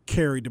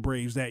carried the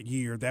Braves that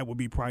year, that would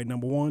be probably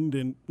number one.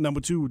 Then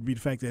number two would be the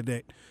fact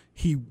that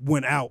he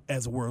went out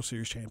as a World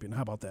Series champion.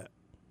 How about that?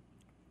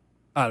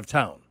 Out of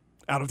town,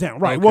 right.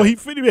 Okay. Well, he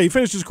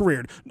finished his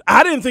career.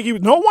 I didn't think he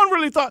was – no one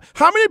really thought –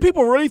 how many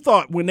people really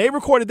thought when they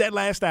recorded that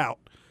last out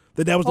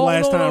that was the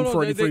last time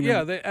Freddie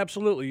Freeman – Yeah,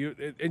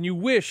 absolutely. And you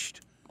wished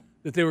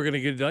that they were going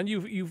to get it done.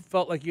 You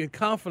felt like you had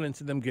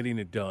confidence in them getting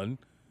it done.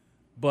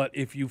 But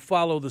if you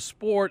follow the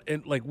sport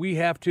and like we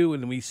have to,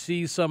 and we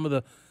see some of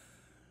the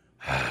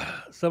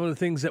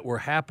things that were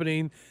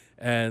happening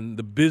and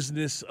the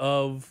business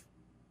of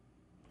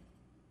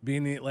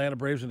being the Atlanta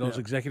Braves and those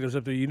executives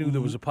up there, you knew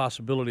there was a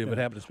possibility of it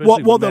happening,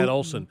 especially with Matt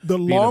Olson. The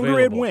longer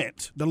it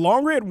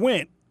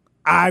went,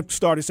 I've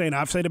started saying,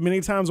 I've said it many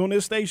times on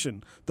this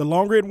station, the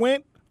longer it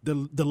went,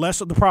 the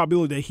less of the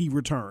probability that he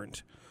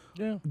returned.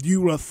 Yeah.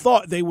 You would have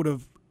thought they would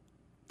have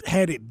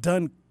had it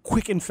done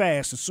quick and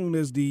fast as soon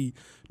as the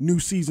new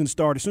season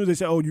started. As soon as they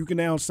said, "Oh, you can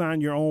now sign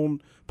your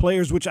own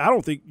players," which I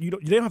don't think you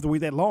didn't have to wait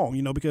that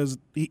long, because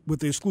with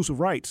the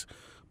exclusive rights.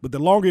 But the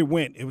longer it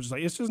went, it was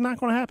like it's just not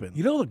going to happen.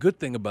 You know the good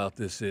thing about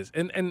this is,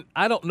 and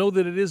I don't know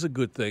that it is a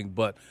good thing,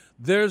 but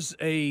there's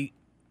a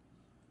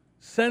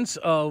sense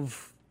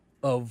of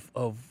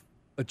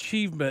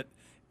achievement,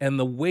 and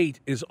the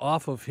weight is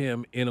off of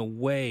him in a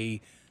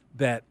way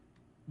that.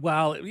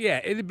 Well,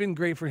 yeah, it had been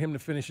great for him to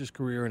finish his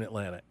career in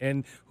Atlanta.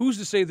 And who's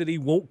to say that he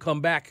won't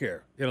come back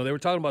here? They were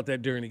talking about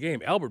that during the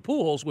game. Albert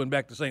Pujols went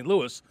back to St.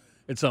 Louis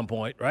at some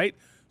point, right?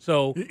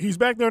 So he's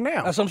back there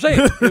now. That's what I'm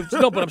saying.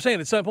 No, but I'm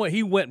saying at some point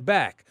he went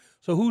back.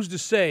 So who's to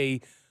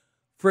say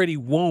Freddie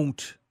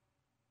won't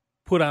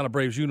put on a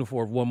Braves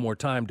uniform one more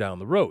time down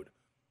the road?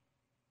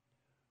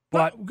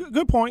 But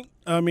good point.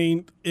 I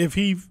mean, if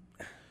he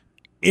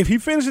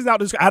finishes out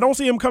this, I don't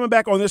see him coming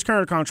back on this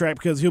current contract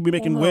because he'll be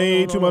making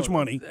way too much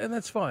money. And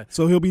that's fine.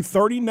 So he'll be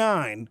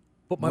 39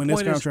 when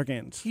this contract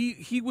ends.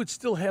 He would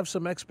still have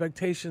some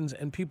expectations,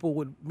 and people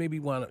would maybe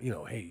want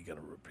to, hey, you got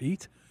to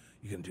repeat.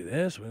 You can do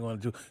this. We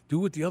want to do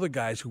what the other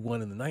guys who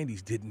won in the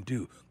 90s didn't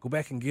do. Go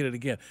back and get it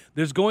again.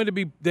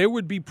 There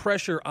would be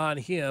pressure on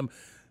him,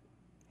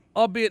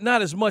 albeit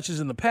not as much as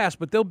in the past,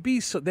 but there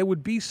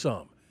would be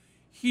some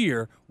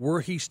here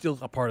were he still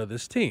a part of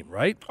this team,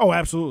 right? Oh,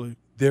 absolutely.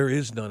 There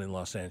is none in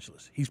Los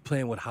Angeles. He's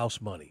playing with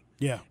house money.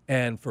 Yeah.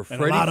 And for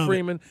Freddie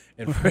Freeman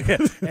and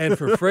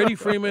for Freddie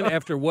Freeman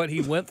after what he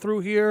went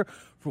through here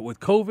with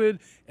COVID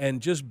and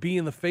just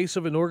being the face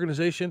of an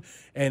organization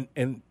and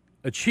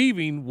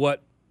achieving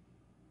what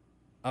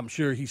I'm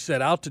sure he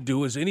set out to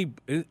do as any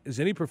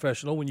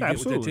professional when you get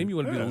with that team. You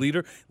want to be the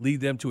leader,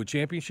 lead them to a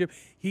championship.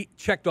 He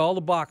checked all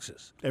the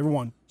boxes.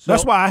 Everyone. So,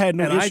 that's why I had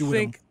no issue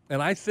with him.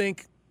 And I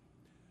think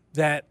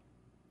that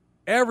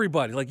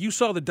everybody, like you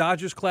saw the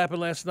Dodgers clapping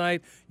last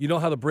night. You know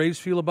how the Braves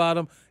feel about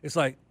him. It's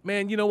like,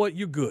 man, you know what?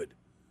 You're good.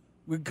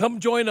 Come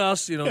join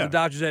us. The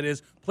Dodgers, that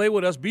is. play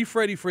with us, be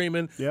Freddie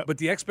Freeman, but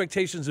the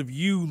expectations of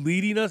you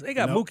leading us, they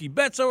got Mookie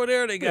Betts over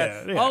there, they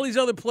got all these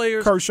other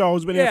players.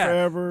 Kershaw's been there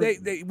forever.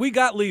 We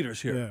got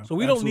leaders here, so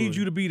we don't need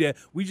you to be that.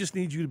 We just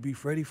need you to be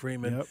Freddie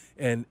Freeman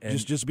and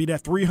just be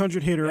that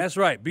 300 hitter. That's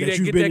right. Be that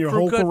you've get been that your crew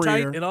whole cut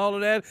career. tight and all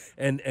of that,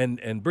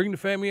 and bring the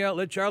family out,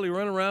 let Charlie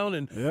run around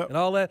and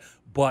all that.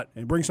 But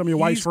and bring some of your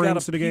wife's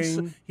friends to the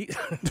game.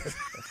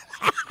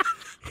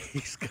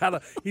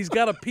 He's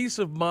got a peace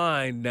of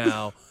mind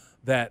now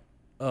that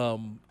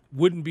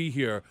wouldn't be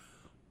here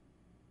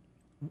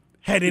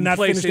had he not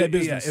finished that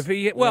business.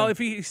 If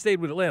he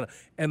stayed with Atlanta.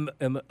 And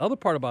the other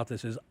part about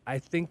this is I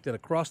think that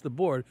across the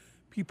board,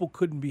 people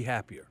couldn't be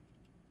happier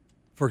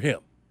for him.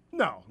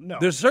 No.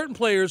 There's certain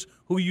players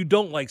who you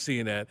don't like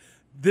seeing that.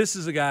 This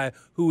is a guy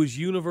who is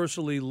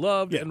universally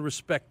loved and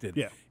respected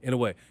in a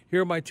way.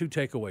 Here are my 2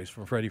 takeaways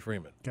from Freddie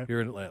Freeman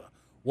here in Atlanta.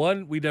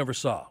 One, we never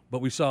saw,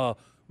 but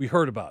we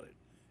heard about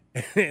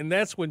it. And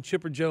that's when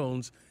Chipper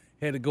Jones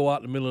had to go out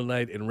in the middle of the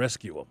night and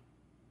rescue him.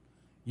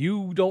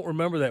 You don't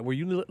remember that. Were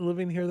you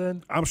living here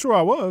then? I'm sure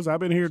I was. I've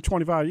been here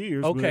 25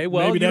 years. Okay,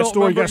 well, maybe that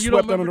story got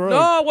swept under the rug.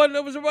 No,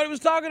 everybody was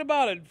talking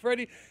about it.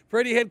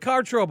 Freddie had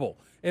car trouble.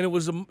 And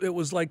it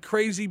was like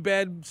crazy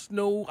bad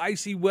snow,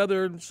 icy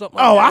weather, and something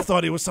like that. I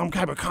thought it was some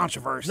type of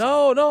controversy.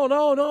 No.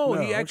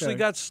 He actually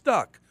got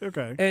stuck.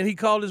 Okay. And he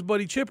called his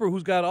buddy Chipper,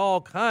 who's got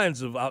all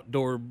kinds of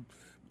outdoor,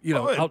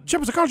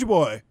 Chipper's a country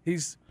boy.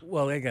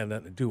 They got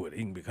nothing to do with it.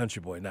 He can be a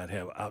country boy and not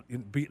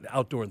be an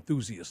outdoor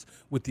enthusiast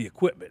with the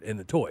equipment and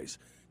the toys.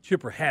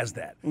 Chipper has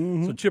that.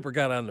 Mm-hmm. So Chipper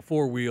got on the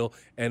 4-wheel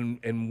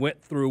and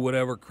went through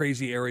whatever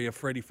crazy area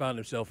Freddie found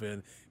himself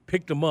in,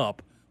 picked him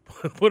up,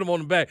 put him on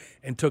the back,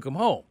 and took him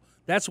home.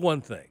 That's one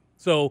thing.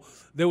 So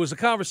there was a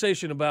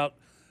conversation about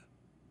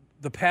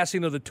the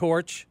passing of the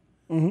torch.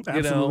 Mm-hmm,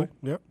 absolutely.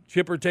 Yep.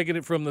 Chipper taking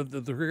it from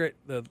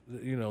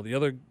the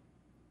other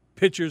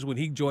pitchers when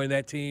he joined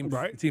that team,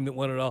 the team that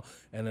won it all,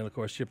 and then of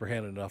course Chipper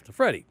handed it off to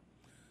Freddie.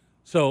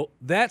 So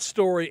that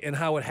story and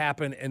how it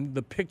happened, and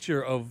the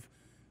picture of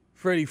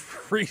Freddie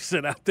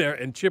Freeman out there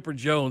and Chipper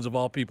Jones of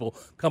all people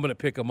coming to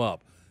pick him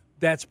up,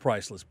 that's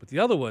priceless. But the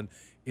other one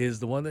is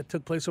the one that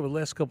took place over the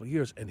last couple of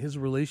years, and his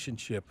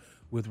relationship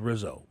with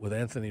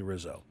Anthony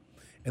Rizzo,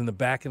 and the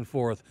back and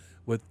forth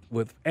with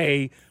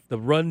the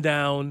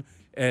rundown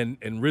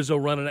and Rizzo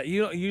running out.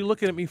 You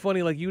looking at me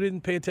funny like you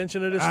didn't pay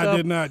attention to this stuff? I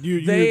did not.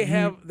 They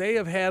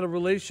have had a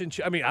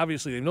relationship. I mean,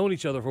 obviously they've known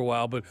each other for a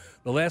while, but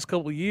the last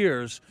couple of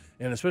years,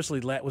 and especially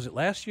was it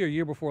last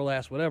year before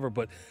last, whatever.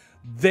 But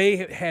they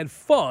had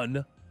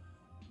fun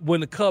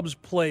when the Cubs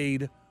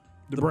played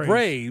the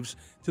Braves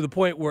to the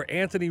point where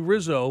Anthony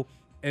Rizzo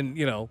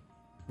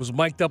was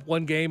mic'd up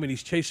one game, and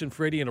he's chasing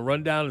Freddie in a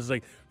rundown. It's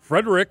like,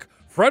 Frederick,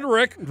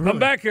 come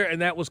back here.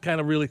 And that was kind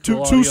of really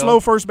cool. Two slow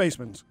first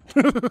basemen.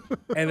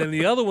 And then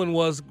the other one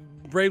was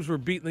Braves were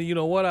beating the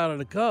out of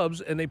the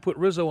Cubs, and they put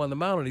Rizzo on the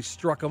mound, and he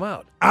struck him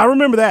out. I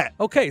remember that.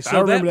 Okay,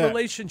 so that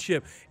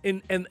relationship,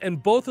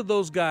 and both of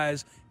those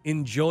guys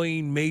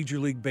enjoying Major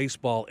League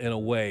Baseball in a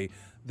way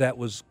that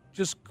was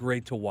just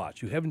great to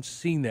watch. You haven't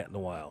seen that in a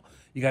while.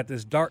 You got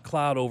this dark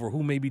cloud over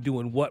who may be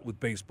doing what with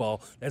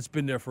baseball. That's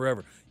been there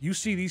forever. You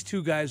see these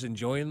two guys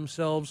enjoying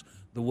themselves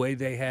the way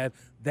they had.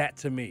 That,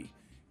 to me,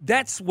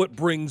 that's what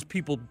brings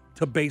people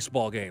to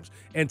baseball games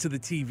and to the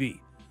TV.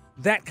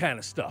 That kind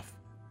of stuff.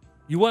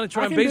 You want to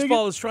try, and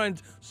baseball is trying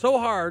so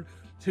hard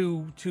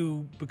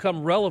to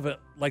become relevant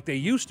like they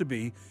used to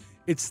be.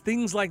 It's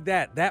things like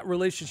that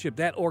relationship,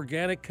 that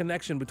organic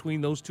connection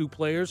between those two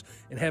players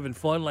and having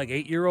fun like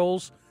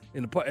 8-year-olds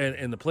in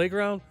the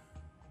playground.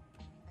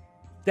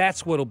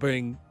 That's what'll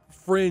bring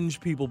fringe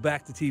people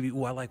back to TV.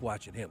 Ooh, I like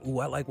watching him. Ooh,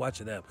 I like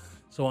watching them.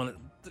 So on,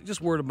 just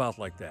word of mouth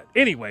like that.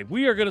 Anyway,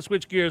 we are going to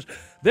switch gears.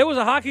 There was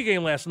a hockey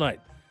game last night,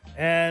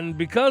 and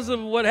because of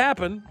what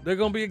happened, there's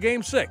going to be a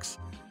Game 6.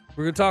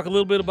 We're going to talk a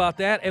little bit about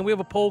that, and we have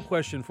a poll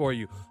question for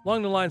you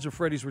along the lines of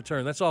Freddie's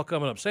return. That's all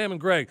coming up. Sam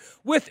and Greg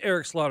with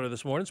Eric Slaughter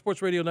this morning.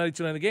 Sports Radio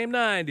 92.9 The Game,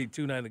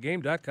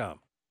 92.9thegame.com.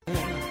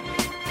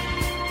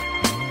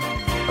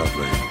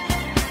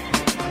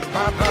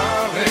 My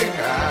darling,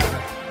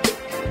 I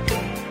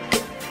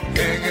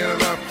can't get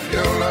enough of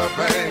your love,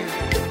 babe.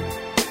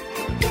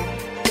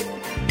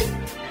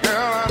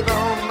 Girl, I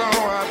don't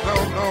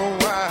know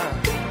why.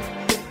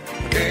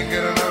 I can't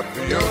get enough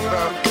of your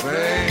love,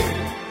 babe.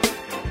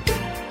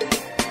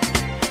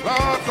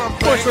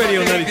 Sports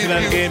Radio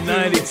 92.9 The Game,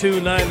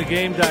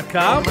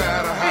 92.9thegame.com. It's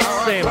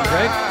Sam and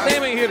Greg.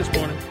 Sam ain't here this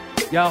morning.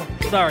 Y'all,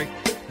 sorry.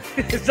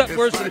 It's not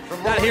worse than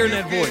not hearing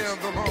that voice.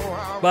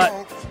 But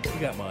you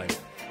got mine.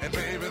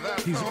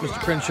 Mr.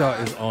 Crenshaw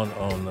is on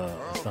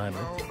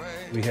assignment.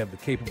 We have the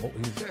capable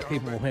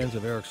hands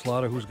of Eric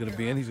Slaughter, who's going to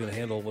be in. He's going to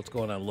handle what's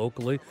going on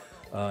locally.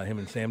 Him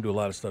and Sam do a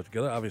lot of stuff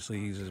together. Obviously,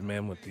 he's his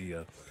man with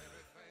the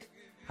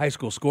high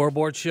school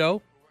scoreboard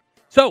show.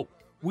 So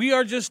we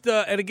are just,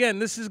 and again,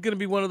 this is going to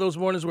be one of those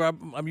mornings where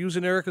I'm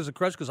using Eric as a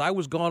crutch because I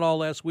was gone all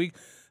last week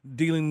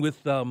dealing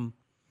with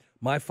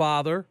my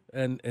father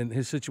and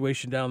his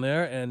situation down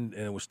there, and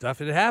it was stuff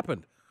that had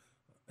happened.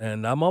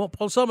 And I'm up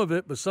on some of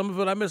it, but some of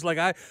it I missed. Like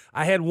I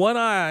had one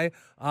eye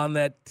on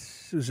that.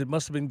 It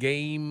must have been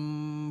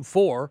Game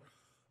 4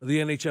 of the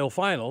NHL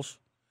Finals.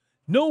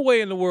 No way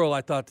in the world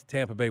I thought that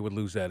Tampa Bay would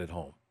lose that at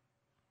home.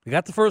 They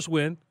got the first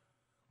win,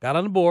 got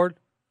on the board.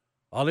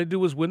 All they do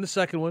was win the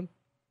second one,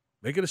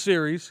 make it a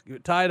series, get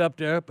it tied up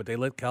there, but they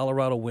let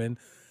Colorado win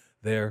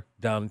there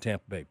down in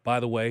Tampa Bay. By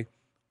the way,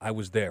 I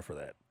was there for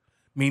that,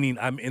 meaning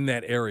I'm in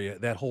that area,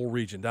 that whole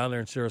region, down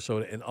there in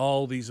Sarasota, and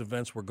all these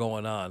events were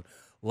going on,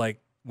 like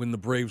when the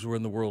Braves were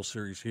in the World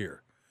Series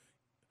here.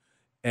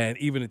 And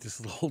even at this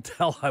little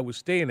hotel I was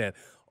staying at,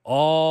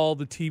 all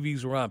the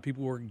TVs were on.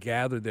 People were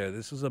gathered there.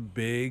 This is a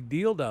big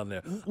deal down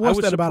there. What's I was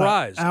that,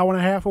 surprised. About an hour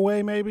and a half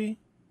away, maybe?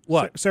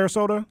 What?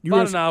 Sarasota?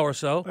 About an hour or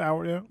so.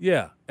 Hour,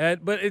 yeah. Yeah,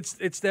 but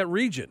it's that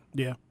region.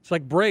 Yeah. It's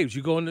like Braves.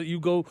 You go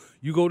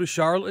to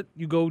Charlotte.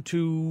 You go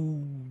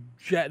to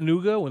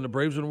Chattanooga when the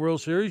Braves win the World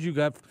Series. You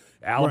got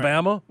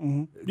Alabama. Right.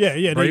 Mm-hmm.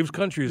 Yeah. Braves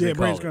country, as they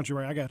call Braves it. country,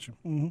 right. I got you.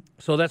 Mm-hmm.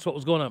 So that's what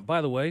was going on.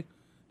 By the way,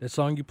 that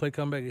song you play,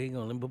 Come Back, hang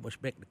on, let me put my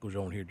spectacles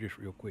on here just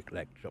real quick,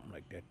 like something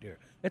like that there.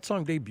 That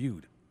song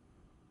debuted.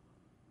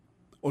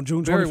 On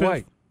June 25th? Barry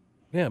White.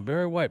 Yeah,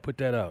 Barry White put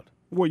that out.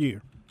 What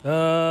year?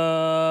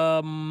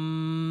 I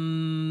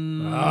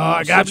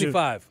got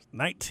 75.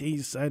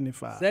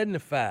 1975.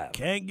 75.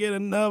 Can't get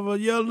enough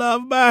of your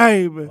love,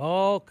 baby.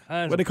 All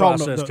kinds what of they call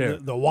processed hair.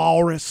 The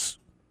walrus.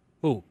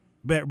 Who?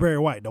 Barry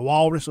White, the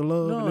walrus of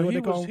love. No, what he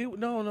they was. call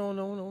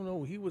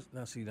No. He was.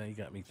 Now, see, now you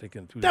got me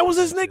thinking. That was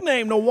his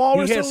nickname, the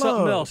walrus He had of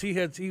something love. else. He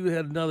had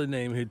another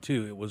name here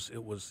too. It was.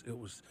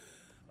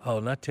 Oh,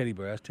 not Teddy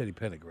Bear. That's Teddy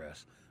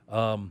Pendergrass.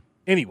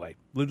 Anyway,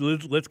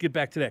 let's get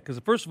back to that because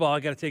first of all, I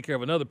got to take care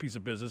of another piece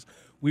of business.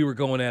 We were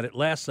going at it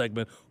last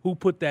segment. Who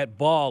put that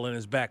ball in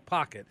his back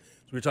pocket?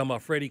 So we were talking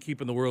about Freddie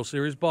keeping the World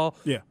Series ball.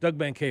 Yeah, Doug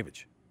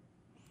Mankiewicz.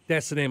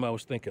 That's the name I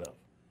was thinking of,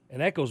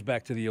 and that goes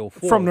back to the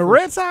 04. From the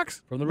Red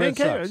Sox. From the Red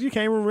Sox. You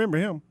can't even remember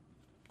him.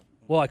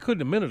 Well, I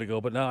couldn't a minute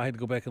ago, but now I had to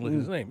go back and look at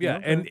his name. Yeah,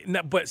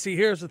 okay. But see,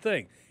 here's the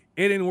thing: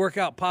 it didn't work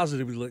out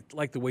positively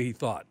like the way he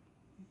thought.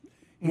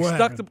 He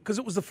stuck because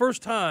it was the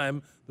first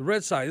time the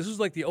Red Sox. This was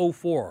like the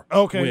 04.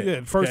 Okay, win,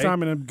 yeah, first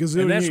time in a gazillion years.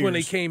 And that's when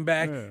they came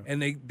back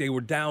and they were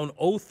down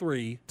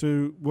 0-3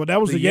 to that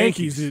was the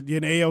Yankees in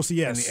the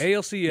ALCS. And the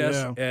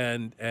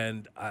ALCS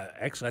and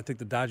actually I think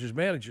the Dodgers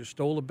manager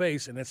stole a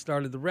base and that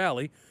started the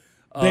rally.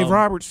 Dave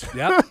Roberts.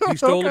 Yep, he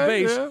stole the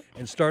base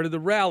and started the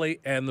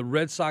rally, and the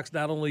Red Sox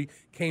not only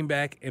came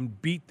back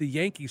and beat the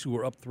Yankees, who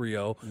were up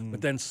 3-0,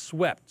 but then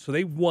swept. So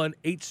they won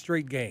 8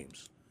 straight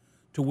games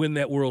to win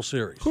that World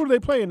Series. Who do they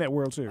play in that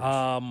World Series?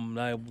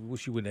 I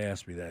wish you wouldn't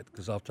ask me that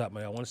because off the top of my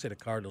head, I want to say the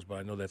Cardinals, but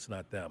I know that's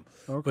not them.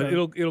 Okay. But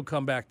it'll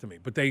come back to me.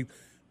 But they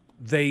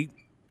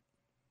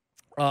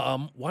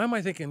why am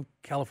I thinking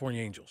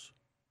California Angels?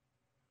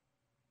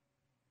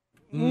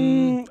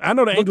 I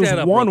know the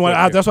Angels won one.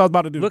 That's what I was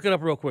about to do. Look it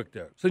up real quick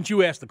there, since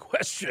you asked the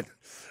question.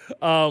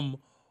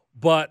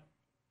 But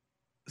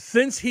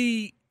since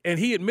he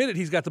admitted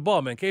he's got the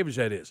ball, Mankiewicz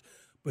that is,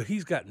 but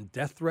he's gotten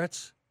death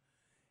threats.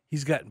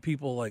 He's gotten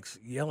people like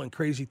yelling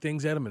crazy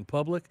things at him in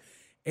public,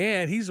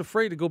 and he's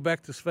afraid to go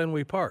back to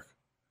Fenway Park.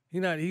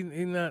 He's not,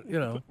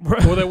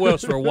 well, that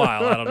was for a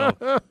while. I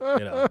don't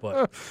know,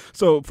 but.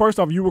 So, first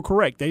off, you were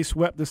correct. They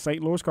swept the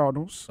St. Louis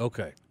Cardinals.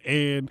 Okay.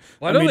 And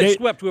I know they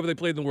swept whoever they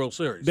played in the World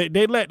Series. They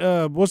let,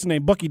 what's his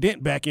name, Bucky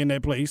Dent back in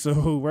that place.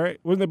 So, right?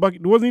 Wasn't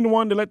he the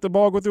one that let the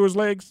ball go through his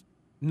legs?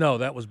 No,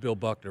 that was Bill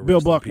Buckner.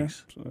 Bill Buckner.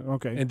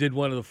 Okay. And did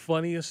one of the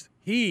funniest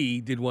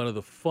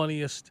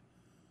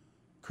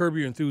Curb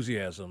Your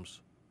Enthusiasms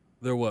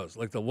there was.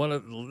 Like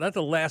not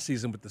the last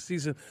season, but the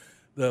season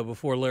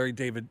before Larry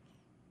David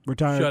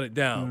retired. Shut it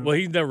down. Yeah. Well,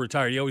 he's never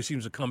retired. He always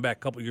seems to come back a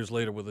couple years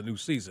later with a new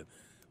season.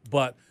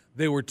 But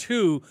there were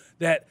two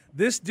that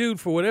this dude,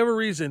 for whatever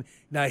reason,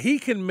 now he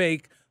can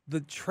make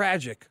the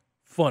tragic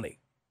funny.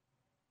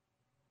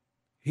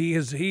 He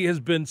has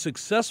been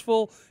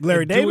successful.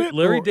 Larry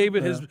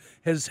David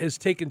has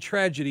taken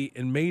tragedy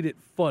and made it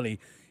funny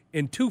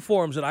in two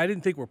forms that I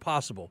didn't think were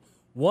possible.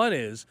 One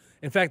is,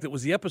 in fact, it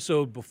was the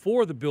episode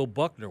before the Bill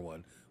Buckner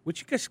one,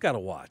 which you guys got to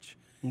watch.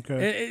 Okay.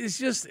 And it's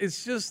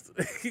just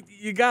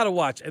you got to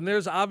watch. And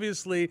there's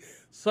obviously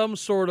some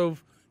sort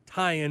of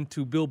tie-in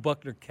to Bill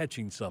Buckner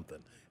catching something.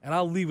 And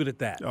I'll leave it at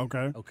that.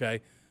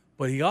 Okay.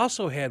 But he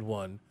also had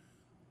one,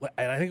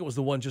 and I think it was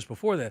the one just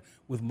before that,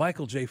 with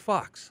Michael J.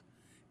 Fox.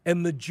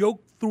 And the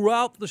joke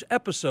throughout the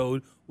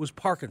episode was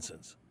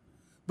Parkinson's.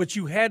 But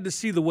you had to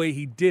see the way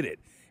he did it.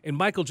 And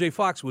Michael J.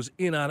 Fox was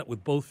in on it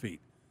with both feet.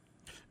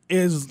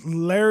 Is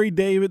Larry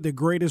David the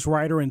greatest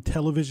writer in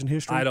television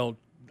history?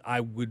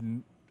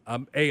 I'm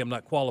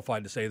not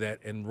qualified to say that.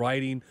 And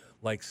writing,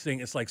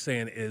 it's like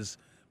saying, is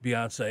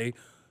Beyonce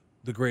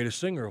the greatest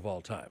singer of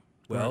all time?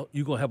 Well, right.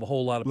 You're going to have a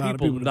whole lot of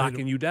people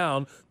knocking you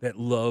down that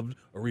loved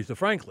Aretha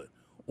Franklin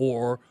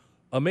or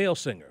a male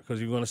singer, because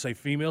you're going to say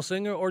female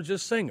singer or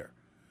just singer.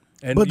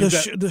 And but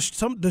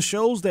the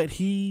shows that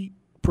he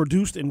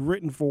produced and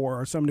written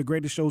for are some of the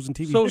greatest shows in TV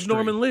history. So is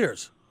Norman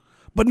Lear's.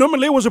 But Norman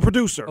Lear was a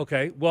producer.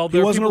 Okay, well,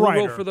 there are people who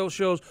wrote for those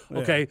shows. Yeah.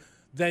 Okay,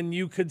 then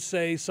you could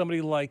say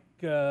somebody like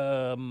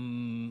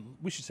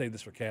we should say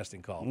this for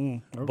casting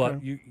call, okay.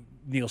 but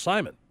Neil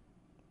Simon.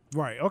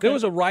 Right. Okay. There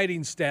was a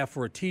writing staff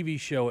for a TV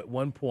show at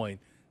one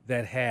point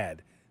that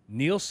had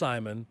Neil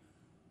Simon,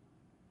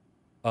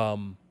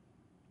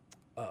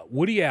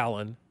 Woody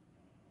Allen,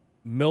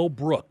 Mel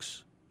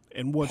Brooks,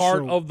 and what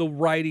part show? of the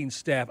writing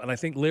staff, and I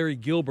think Larry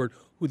Gilbert,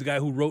 who the guy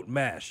who wrote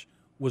MASH,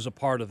 was a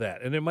part of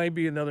that. And there might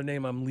be another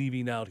name I'm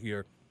leaving out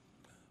here.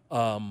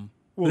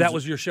 That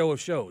was your show of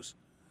shows.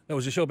 That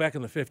was a show back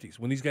in the 50s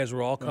when these guys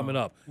were all coming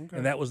up,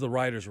 and that was the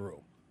writer's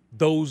room.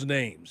 Those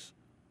names.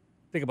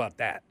 Think about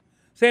that.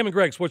 Sam and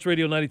Greg, Sports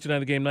Radio 92.9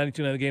 The Game,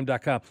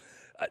 92.9thegame.com.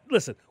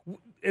 Listen,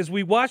 as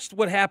we watched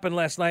what happened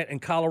last night in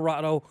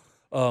Colorado,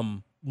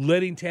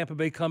 letting Tampa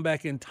Bay come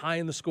back in,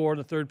 tying the score in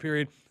the third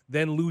period,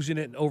 then losing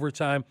it in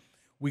overtime,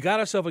 we got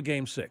ourselves a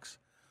Game 6.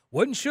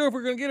 Wasn't sure if we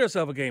were going to get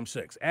ourselves a Game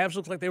 6. Avs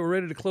looked like they were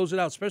ready to close it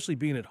out, especially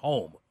being at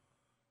home,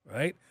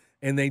 right?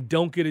 And they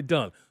don't get it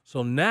done.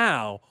 So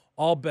now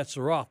all bets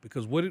are off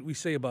because what did we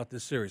say about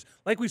this series?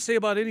 Like we say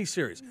about any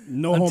series.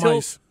 No home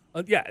ice.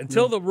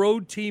 Until the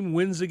road team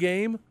wins a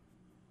game,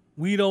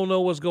 we don't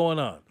know what's going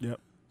on.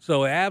 Yep. So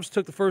Avs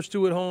took the first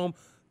two at home.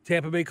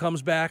 Tampa Bay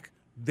comes back.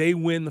 They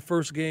win the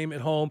first game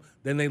at home.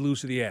 Then they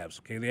lose to the Avs.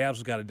 Okay, the Avs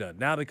have got it done.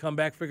 Now they come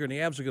back figuring the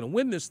Avs are going to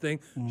win this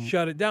thing,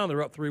 shut it down.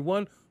 They're up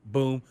 3-1.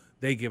 Boom,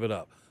 they give it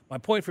up. My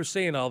point for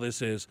saying all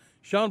this is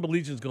Sean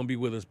Baligian is going to be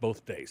with us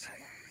both days.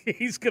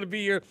 He's going to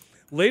be here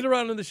later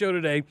on in the show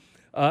today,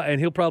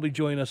 and he'll probably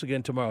join us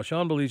again tomorrow.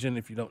 Sean Baligian,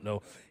 if you don't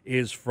know,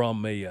 is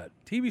from a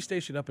TV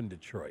station up in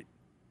Detroit,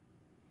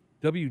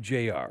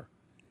 WJR,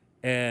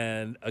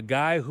 and a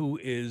guy who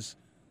is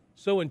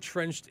so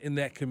entrenched in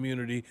that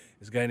community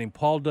is a guy named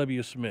Paul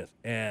W. Smith,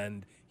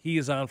 and he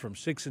is on from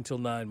 6 until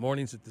 9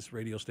 mornings at this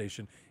radio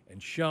station,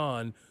 and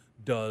Sean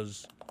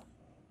does,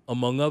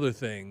 among other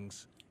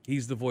things,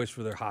 he's the voice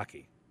for their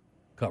hockey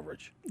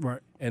coverage. Right.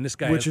 And this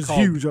guy which is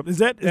huge. Is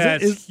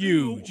that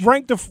huge.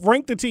 Rank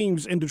the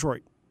teams in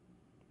Detroit.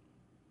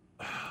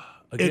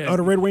 Again, are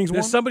the Red Wings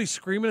there's one? somebody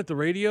screaming at the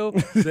radio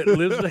that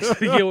lives next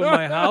to you in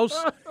my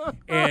house,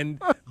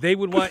 and they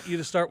would want you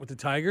to start with the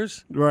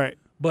Tigers. Right.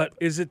 But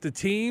is it the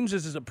teams?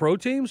 Is it the pro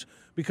teams?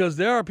 Because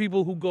there are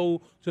people who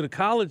go to the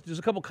college. There's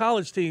a couple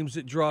college teams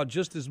that draw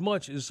just as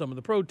much as some of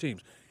the pro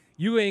teams.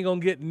 You ain't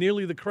going to get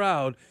nearly the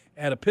crowd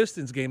at a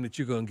Pistons game that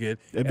you're going to get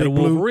at a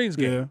Wolverines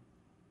game. Yeah.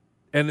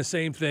 And the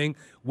same thing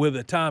with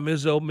a Tom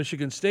Izzo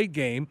Michigan State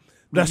game.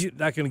 You're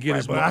not going to get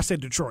as much. I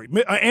said Detroit.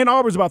 Ann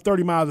Arbor's about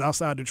 30 miles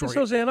outside Detroit.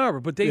 So is Ann Arbor.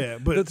 But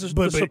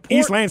but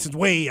East Lansing's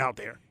way out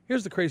there.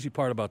 Here's the crazy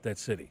part about that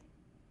city.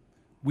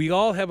 We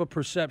all have a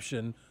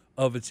perception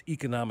of its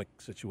economic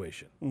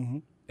situation. Mm-hmm.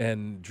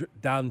 And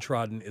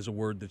downtrodden is a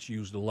word that's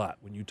used a lot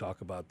when you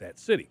talk about that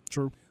city.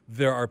 True.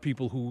 There are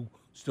people who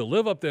still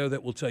live up there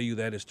that will tell you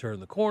that has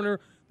turned the corner.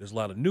 There's a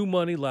lot of new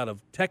money, a lot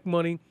of tech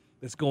money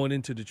that's going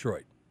into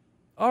Detroit.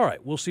 All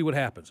right, we'll see what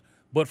happens.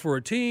 But for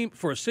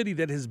a city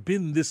that has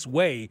been this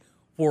way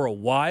for a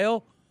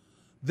while,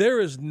 there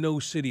is no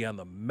city on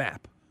the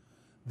map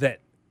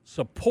that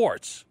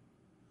supports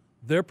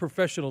their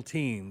professional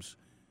teams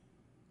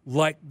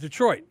like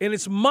Detroit. And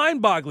it's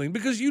mind-boggling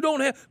because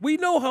we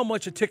know how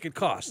much a ticket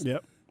costs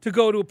to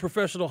go to a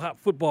professional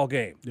football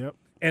game. Yep.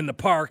 And the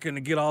park and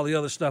to get all the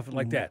other stuff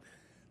like that.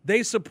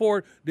 They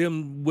support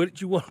them, what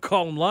you want to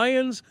call them,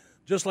 Lions,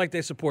 just like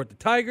they support the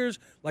Tigers,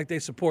 like they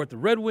support the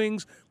Red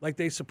Wings, like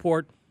they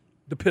support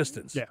the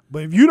Pistons. Yeah,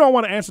 but if you don't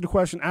want to answer the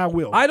question, I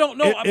will. I don't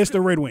know. It's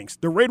the Red Wings.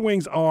 The Red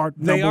Wings are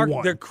number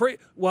one. They're crazy.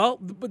 Well,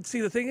 but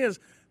see, the thing is,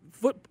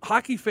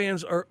 hockey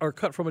fans are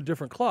cut from a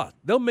different cloth.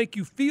 They'll make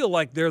you feel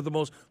like they're the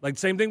most, like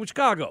same thing with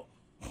Chicago.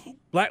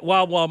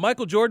 While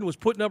Michael Jordan was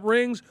putting up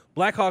rings,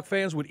 Blackhawk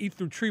fans would eat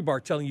through tree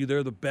bark telling you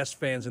they're the best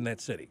fans in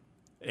that city.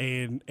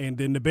 And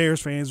then the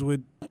Bears fans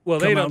would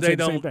they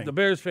don't. The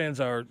Bears fans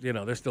are,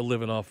 they're still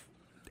living off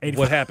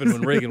what happened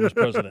when Reagan was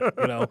president,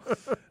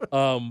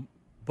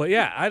 But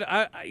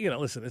yeah, I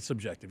listen, it's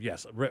subjective.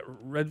 Yes,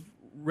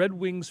 Red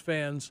Wings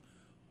fans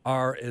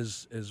are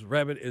as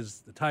rabid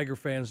as the Tiger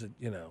fans that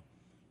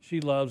she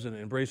loves and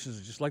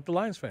embraces, just like the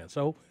Lions fans.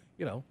 So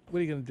what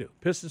are you going to do?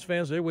 Pistons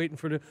fans, they're waiting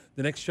for the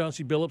next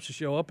Chauncey Billups to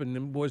show up and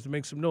them boys to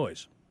make some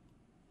noise.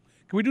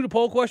 Can we do the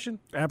poll question?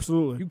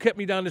 Absolutely. You kept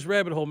me down this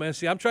rabbit hole, man.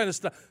 See, I'm trying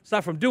to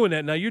stop from doing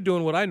that. Now you're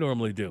doing what I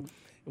normally do,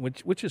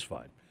 which is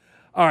fine.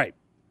 All right.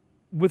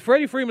 With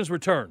Freddie Freeman's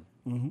return,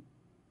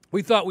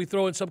 we thought we'd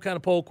throw in some kind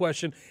of poll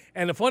question.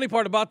 And the funny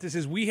part about this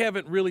is we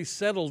haven't really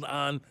settled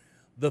on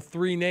the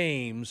 3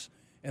 names,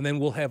 and then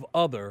we'll have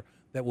other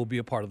that will be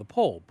a part of the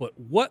poll. But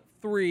what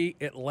 3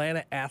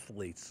 Atlanta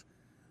athletes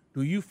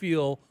do you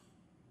feel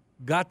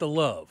got the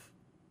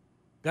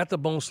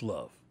most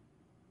love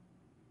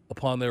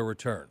upon their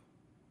return?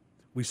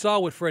 We saw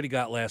what Freddie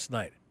got last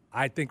night.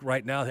 I think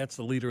right now that's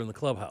the leader in the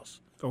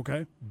clubhouse.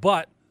 Okay.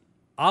 But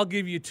I'll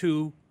give you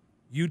 2.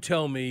 You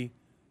tell me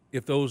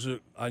if those are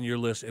on your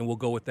list, and we'll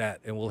go with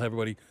that. And we'll have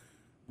everybody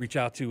reach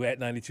out to at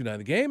 92.9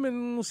 The Game,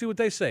 and we'll see what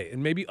they say.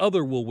 And maybe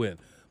other will win.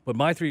 But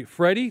my 3,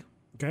 Freddie.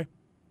 Okay.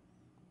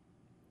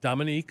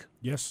 Dominique.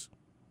 Yes.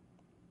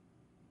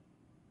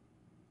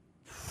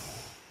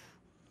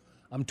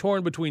 I'm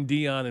torn between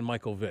Deion and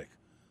Michael Vick,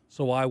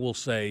 so I will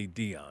say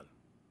Deion.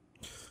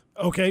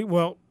 Okay,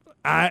 well,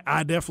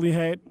 I definitely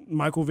had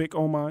Michael Vick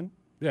on mine.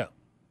 Yeah.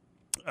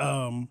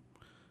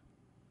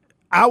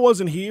 I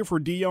wasn't here for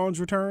Deion's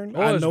return.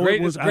 Oh, I know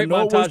it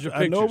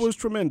was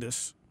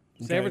tremendous.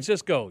 San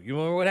Francisco. You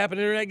remember what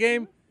happened in that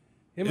game?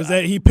 Went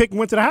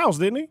to the house,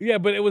 didn't he? Yeah,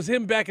 but it was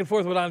him back and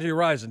forth with Andre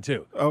Rison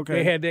too.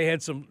 Okay. They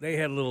had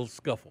a little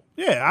scuffle.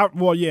 Yeah,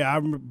 I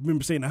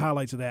remember seeing the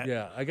highlights of that.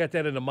 Yeah, I got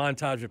that in a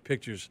montage of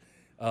pictures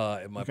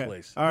at my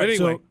place. All right,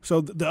 anyway.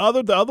 so the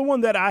other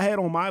one that I had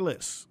on my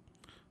list,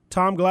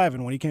 Tom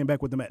Glavine when he came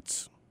back with the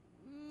Mets.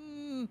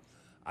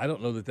 I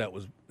don't know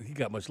that he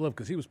got much love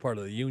because he was part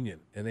of the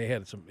union and they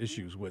had some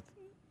issues with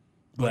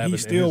Glavine. But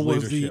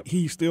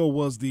he still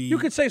was the. You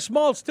could say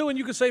Smoltz too, and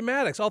you could say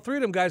Maddox. All three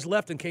of them guys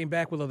left and came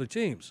back with other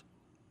teams.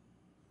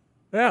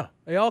 Yeah,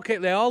 they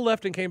all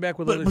left and came back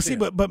with other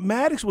teams. But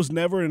Maddox was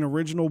never an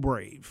original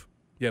Brave.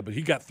 Yeah, but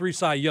he got 3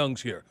 Cy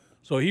Youngs here,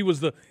 so he was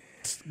the.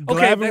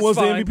 Glavine was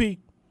fine. the MVP,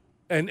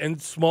 and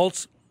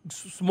Smoltz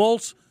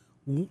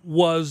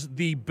was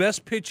the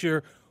best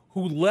pitcher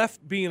who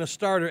left being a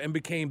starter and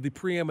became the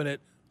preeminent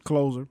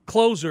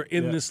closer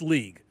in this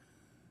league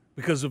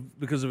because of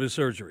his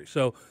surgery.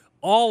 So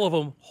all of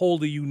them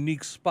hold a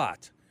unique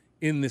spot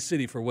in the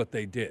city for what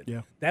they did.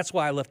 Yeah. That's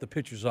why I left the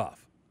pitchers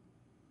off.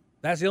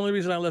 That's the only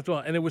reason I left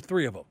on, and there were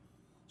 3 of them.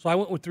 So I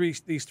went with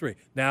these 3.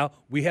 Now,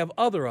 we have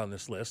other on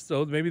this list,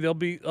 so maybe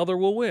other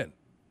will win.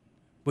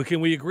 But can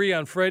we agree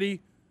on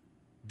Freddie,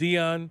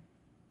 Deion,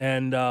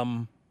 and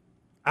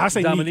I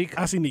say Dominique?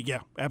 I see Nick, yeah,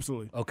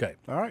 absolutely. Okay.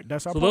 All right,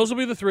 that's our So those will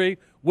be the 3.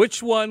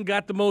 Which one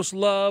got the most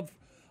love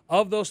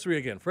of those 3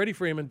 again? Freddie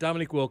Freeman,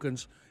 Dominique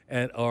Wilkins,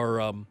 and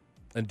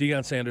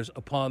Deion Sanders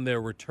upon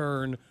their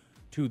return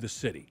to the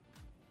city.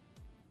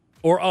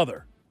 Or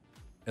other.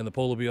 And the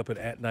poll will be up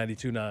at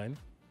 92.9.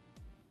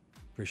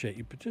 Appreciate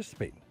you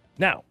participating.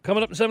 Now,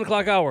 coming up at 7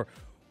 o'clock hour,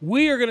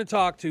 we are going to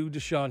talk to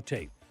Deshaun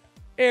Tate.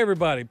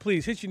 Everybody,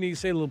 please hit your knees,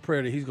 say a little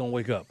prayer that he's going to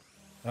wake up.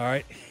 All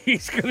right?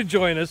 He's going to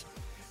join us,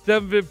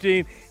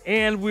 7:15.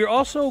 And we're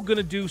also going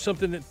to do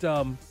something that,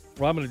 I'm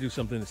going to do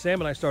something that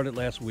Sam and I started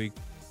last week.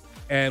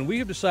 And we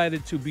have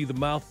decided to be the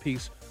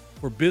mouthpiece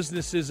for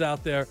businesses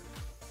out there,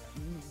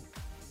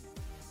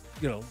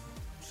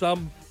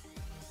 some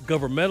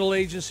governmental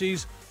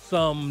agencies,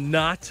 some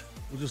not,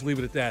 we'll just leave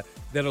it at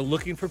that are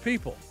looking for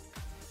people.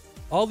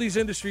 All these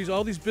industries,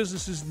 all these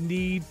businesses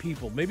need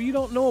people. Maybe you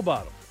don't know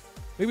about them.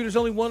 Maybe there's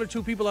only 1 or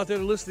 2 people out there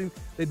listening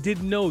that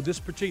didn't know this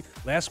particular.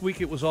 Last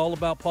week it was all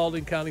about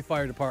Paulding County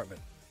Fire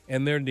Department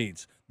and their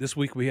needs. This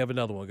week we have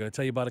another one. We're going to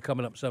tell you about it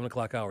coming up 7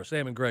 o'clock hour.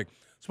 Sam and Greg,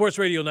 Sports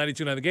Radio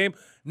 92.9 The Game,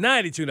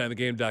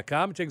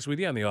 92.9thegame.com. Take us with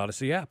you on the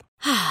Odyssey app.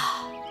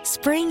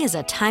 Spring is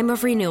a time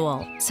of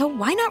renewal, so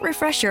why not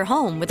refresh your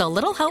home with a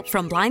little help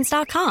from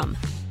Blinds.com?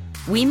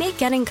 We make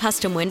getting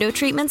custom window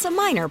treatments a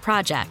minor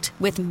project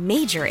with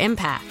major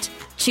impact.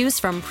 Choose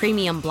from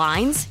premium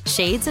blinds,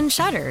 shades, and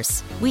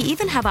shutters. We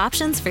even have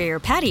options for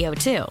your patio,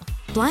 too.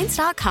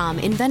 Blinds.com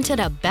invented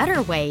a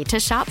better way to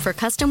shop for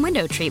custom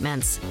window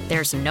treatments.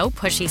 There's no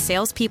pushy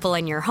salespeople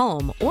in your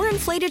home or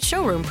inflated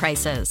showroom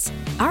prices.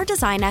 Our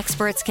design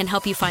experts can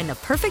help you find the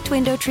perfect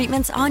window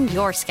treatments on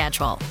your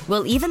schedule.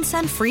 We'll even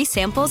send free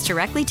samples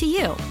directly to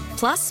you.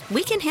 Plus,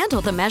 we can handle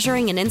the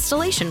measuring and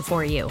installation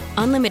for you.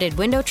 Unlimited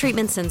window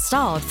treatments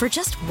installed for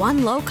just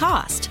one low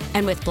cost.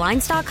 And with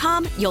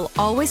Blinds.com, you'll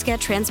always get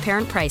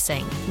transparent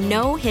pricing.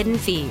 No hidden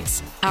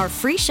fees. Our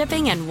free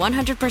shipping and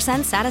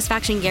 100%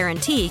 satisfaction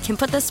guarantee can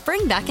put the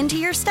spring back into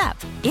your step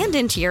and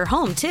into your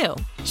home, too.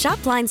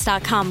 Shop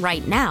Blinds.com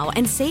right now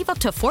and save up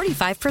to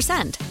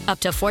 45%.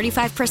 Up to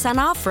 45%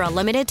 off for a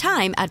limited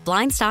time at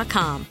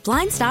Blinds.com.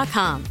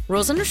 Blinds.com.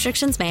 Rules and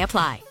restrictions may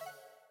apply.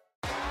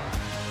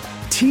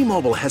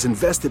 T-Mobile has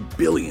invested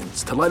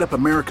billions to light up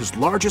America's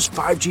largest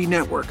 5G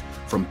network,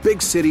 from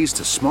big cities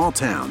to small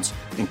towns,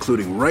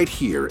 including right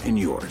here in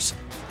yours.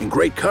 And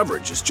great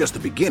coverage is just the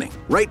beginning.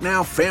 Right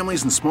now,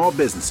 families and small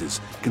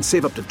businesses can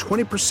save up to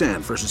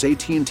 20% versus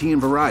AT&T and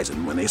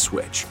Verizon when they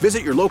switch.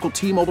 Visit your local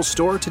T-Mobile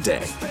store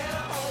today.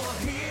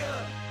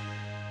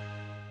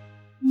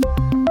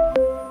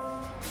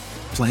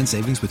 Plan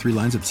savings with 3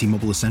 lines of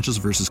T-Mobile Essentials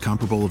versus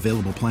comparable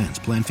available plans.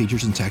 Plan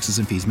features and taxes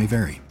and fees may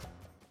vary.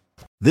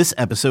 This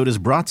episode is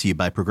brought to you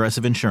by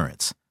Progressive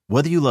Insurance.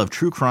 Whether you love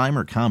true crime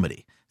or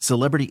comedy,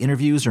 celebrity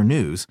interviews or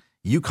news,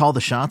 you call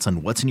the shots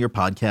on what's in your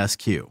podcast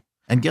queue.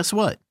 And guess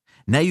what?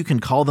 Now you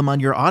can call them on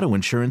your auto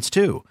insurance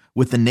too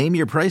with the Name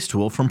Your Price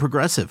tool from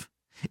Progressive.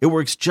 It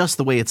works just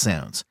the way it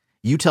sounds.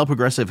 You tell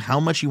Progressive how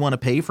much you want to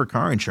pay for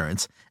car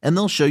insurance, and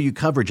they'll show you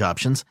coverage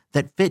options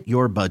that fit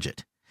your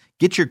budget.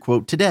 Get your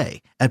quote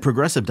today at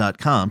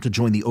Progressive.com to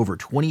join the over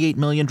 28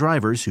 million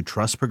drivers who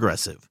trust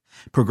Progressive.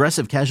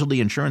 Progressive Casualty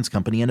Insurance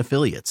Company and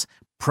Affiliates.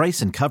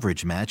 Price and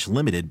coverage match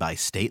limited by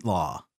state law.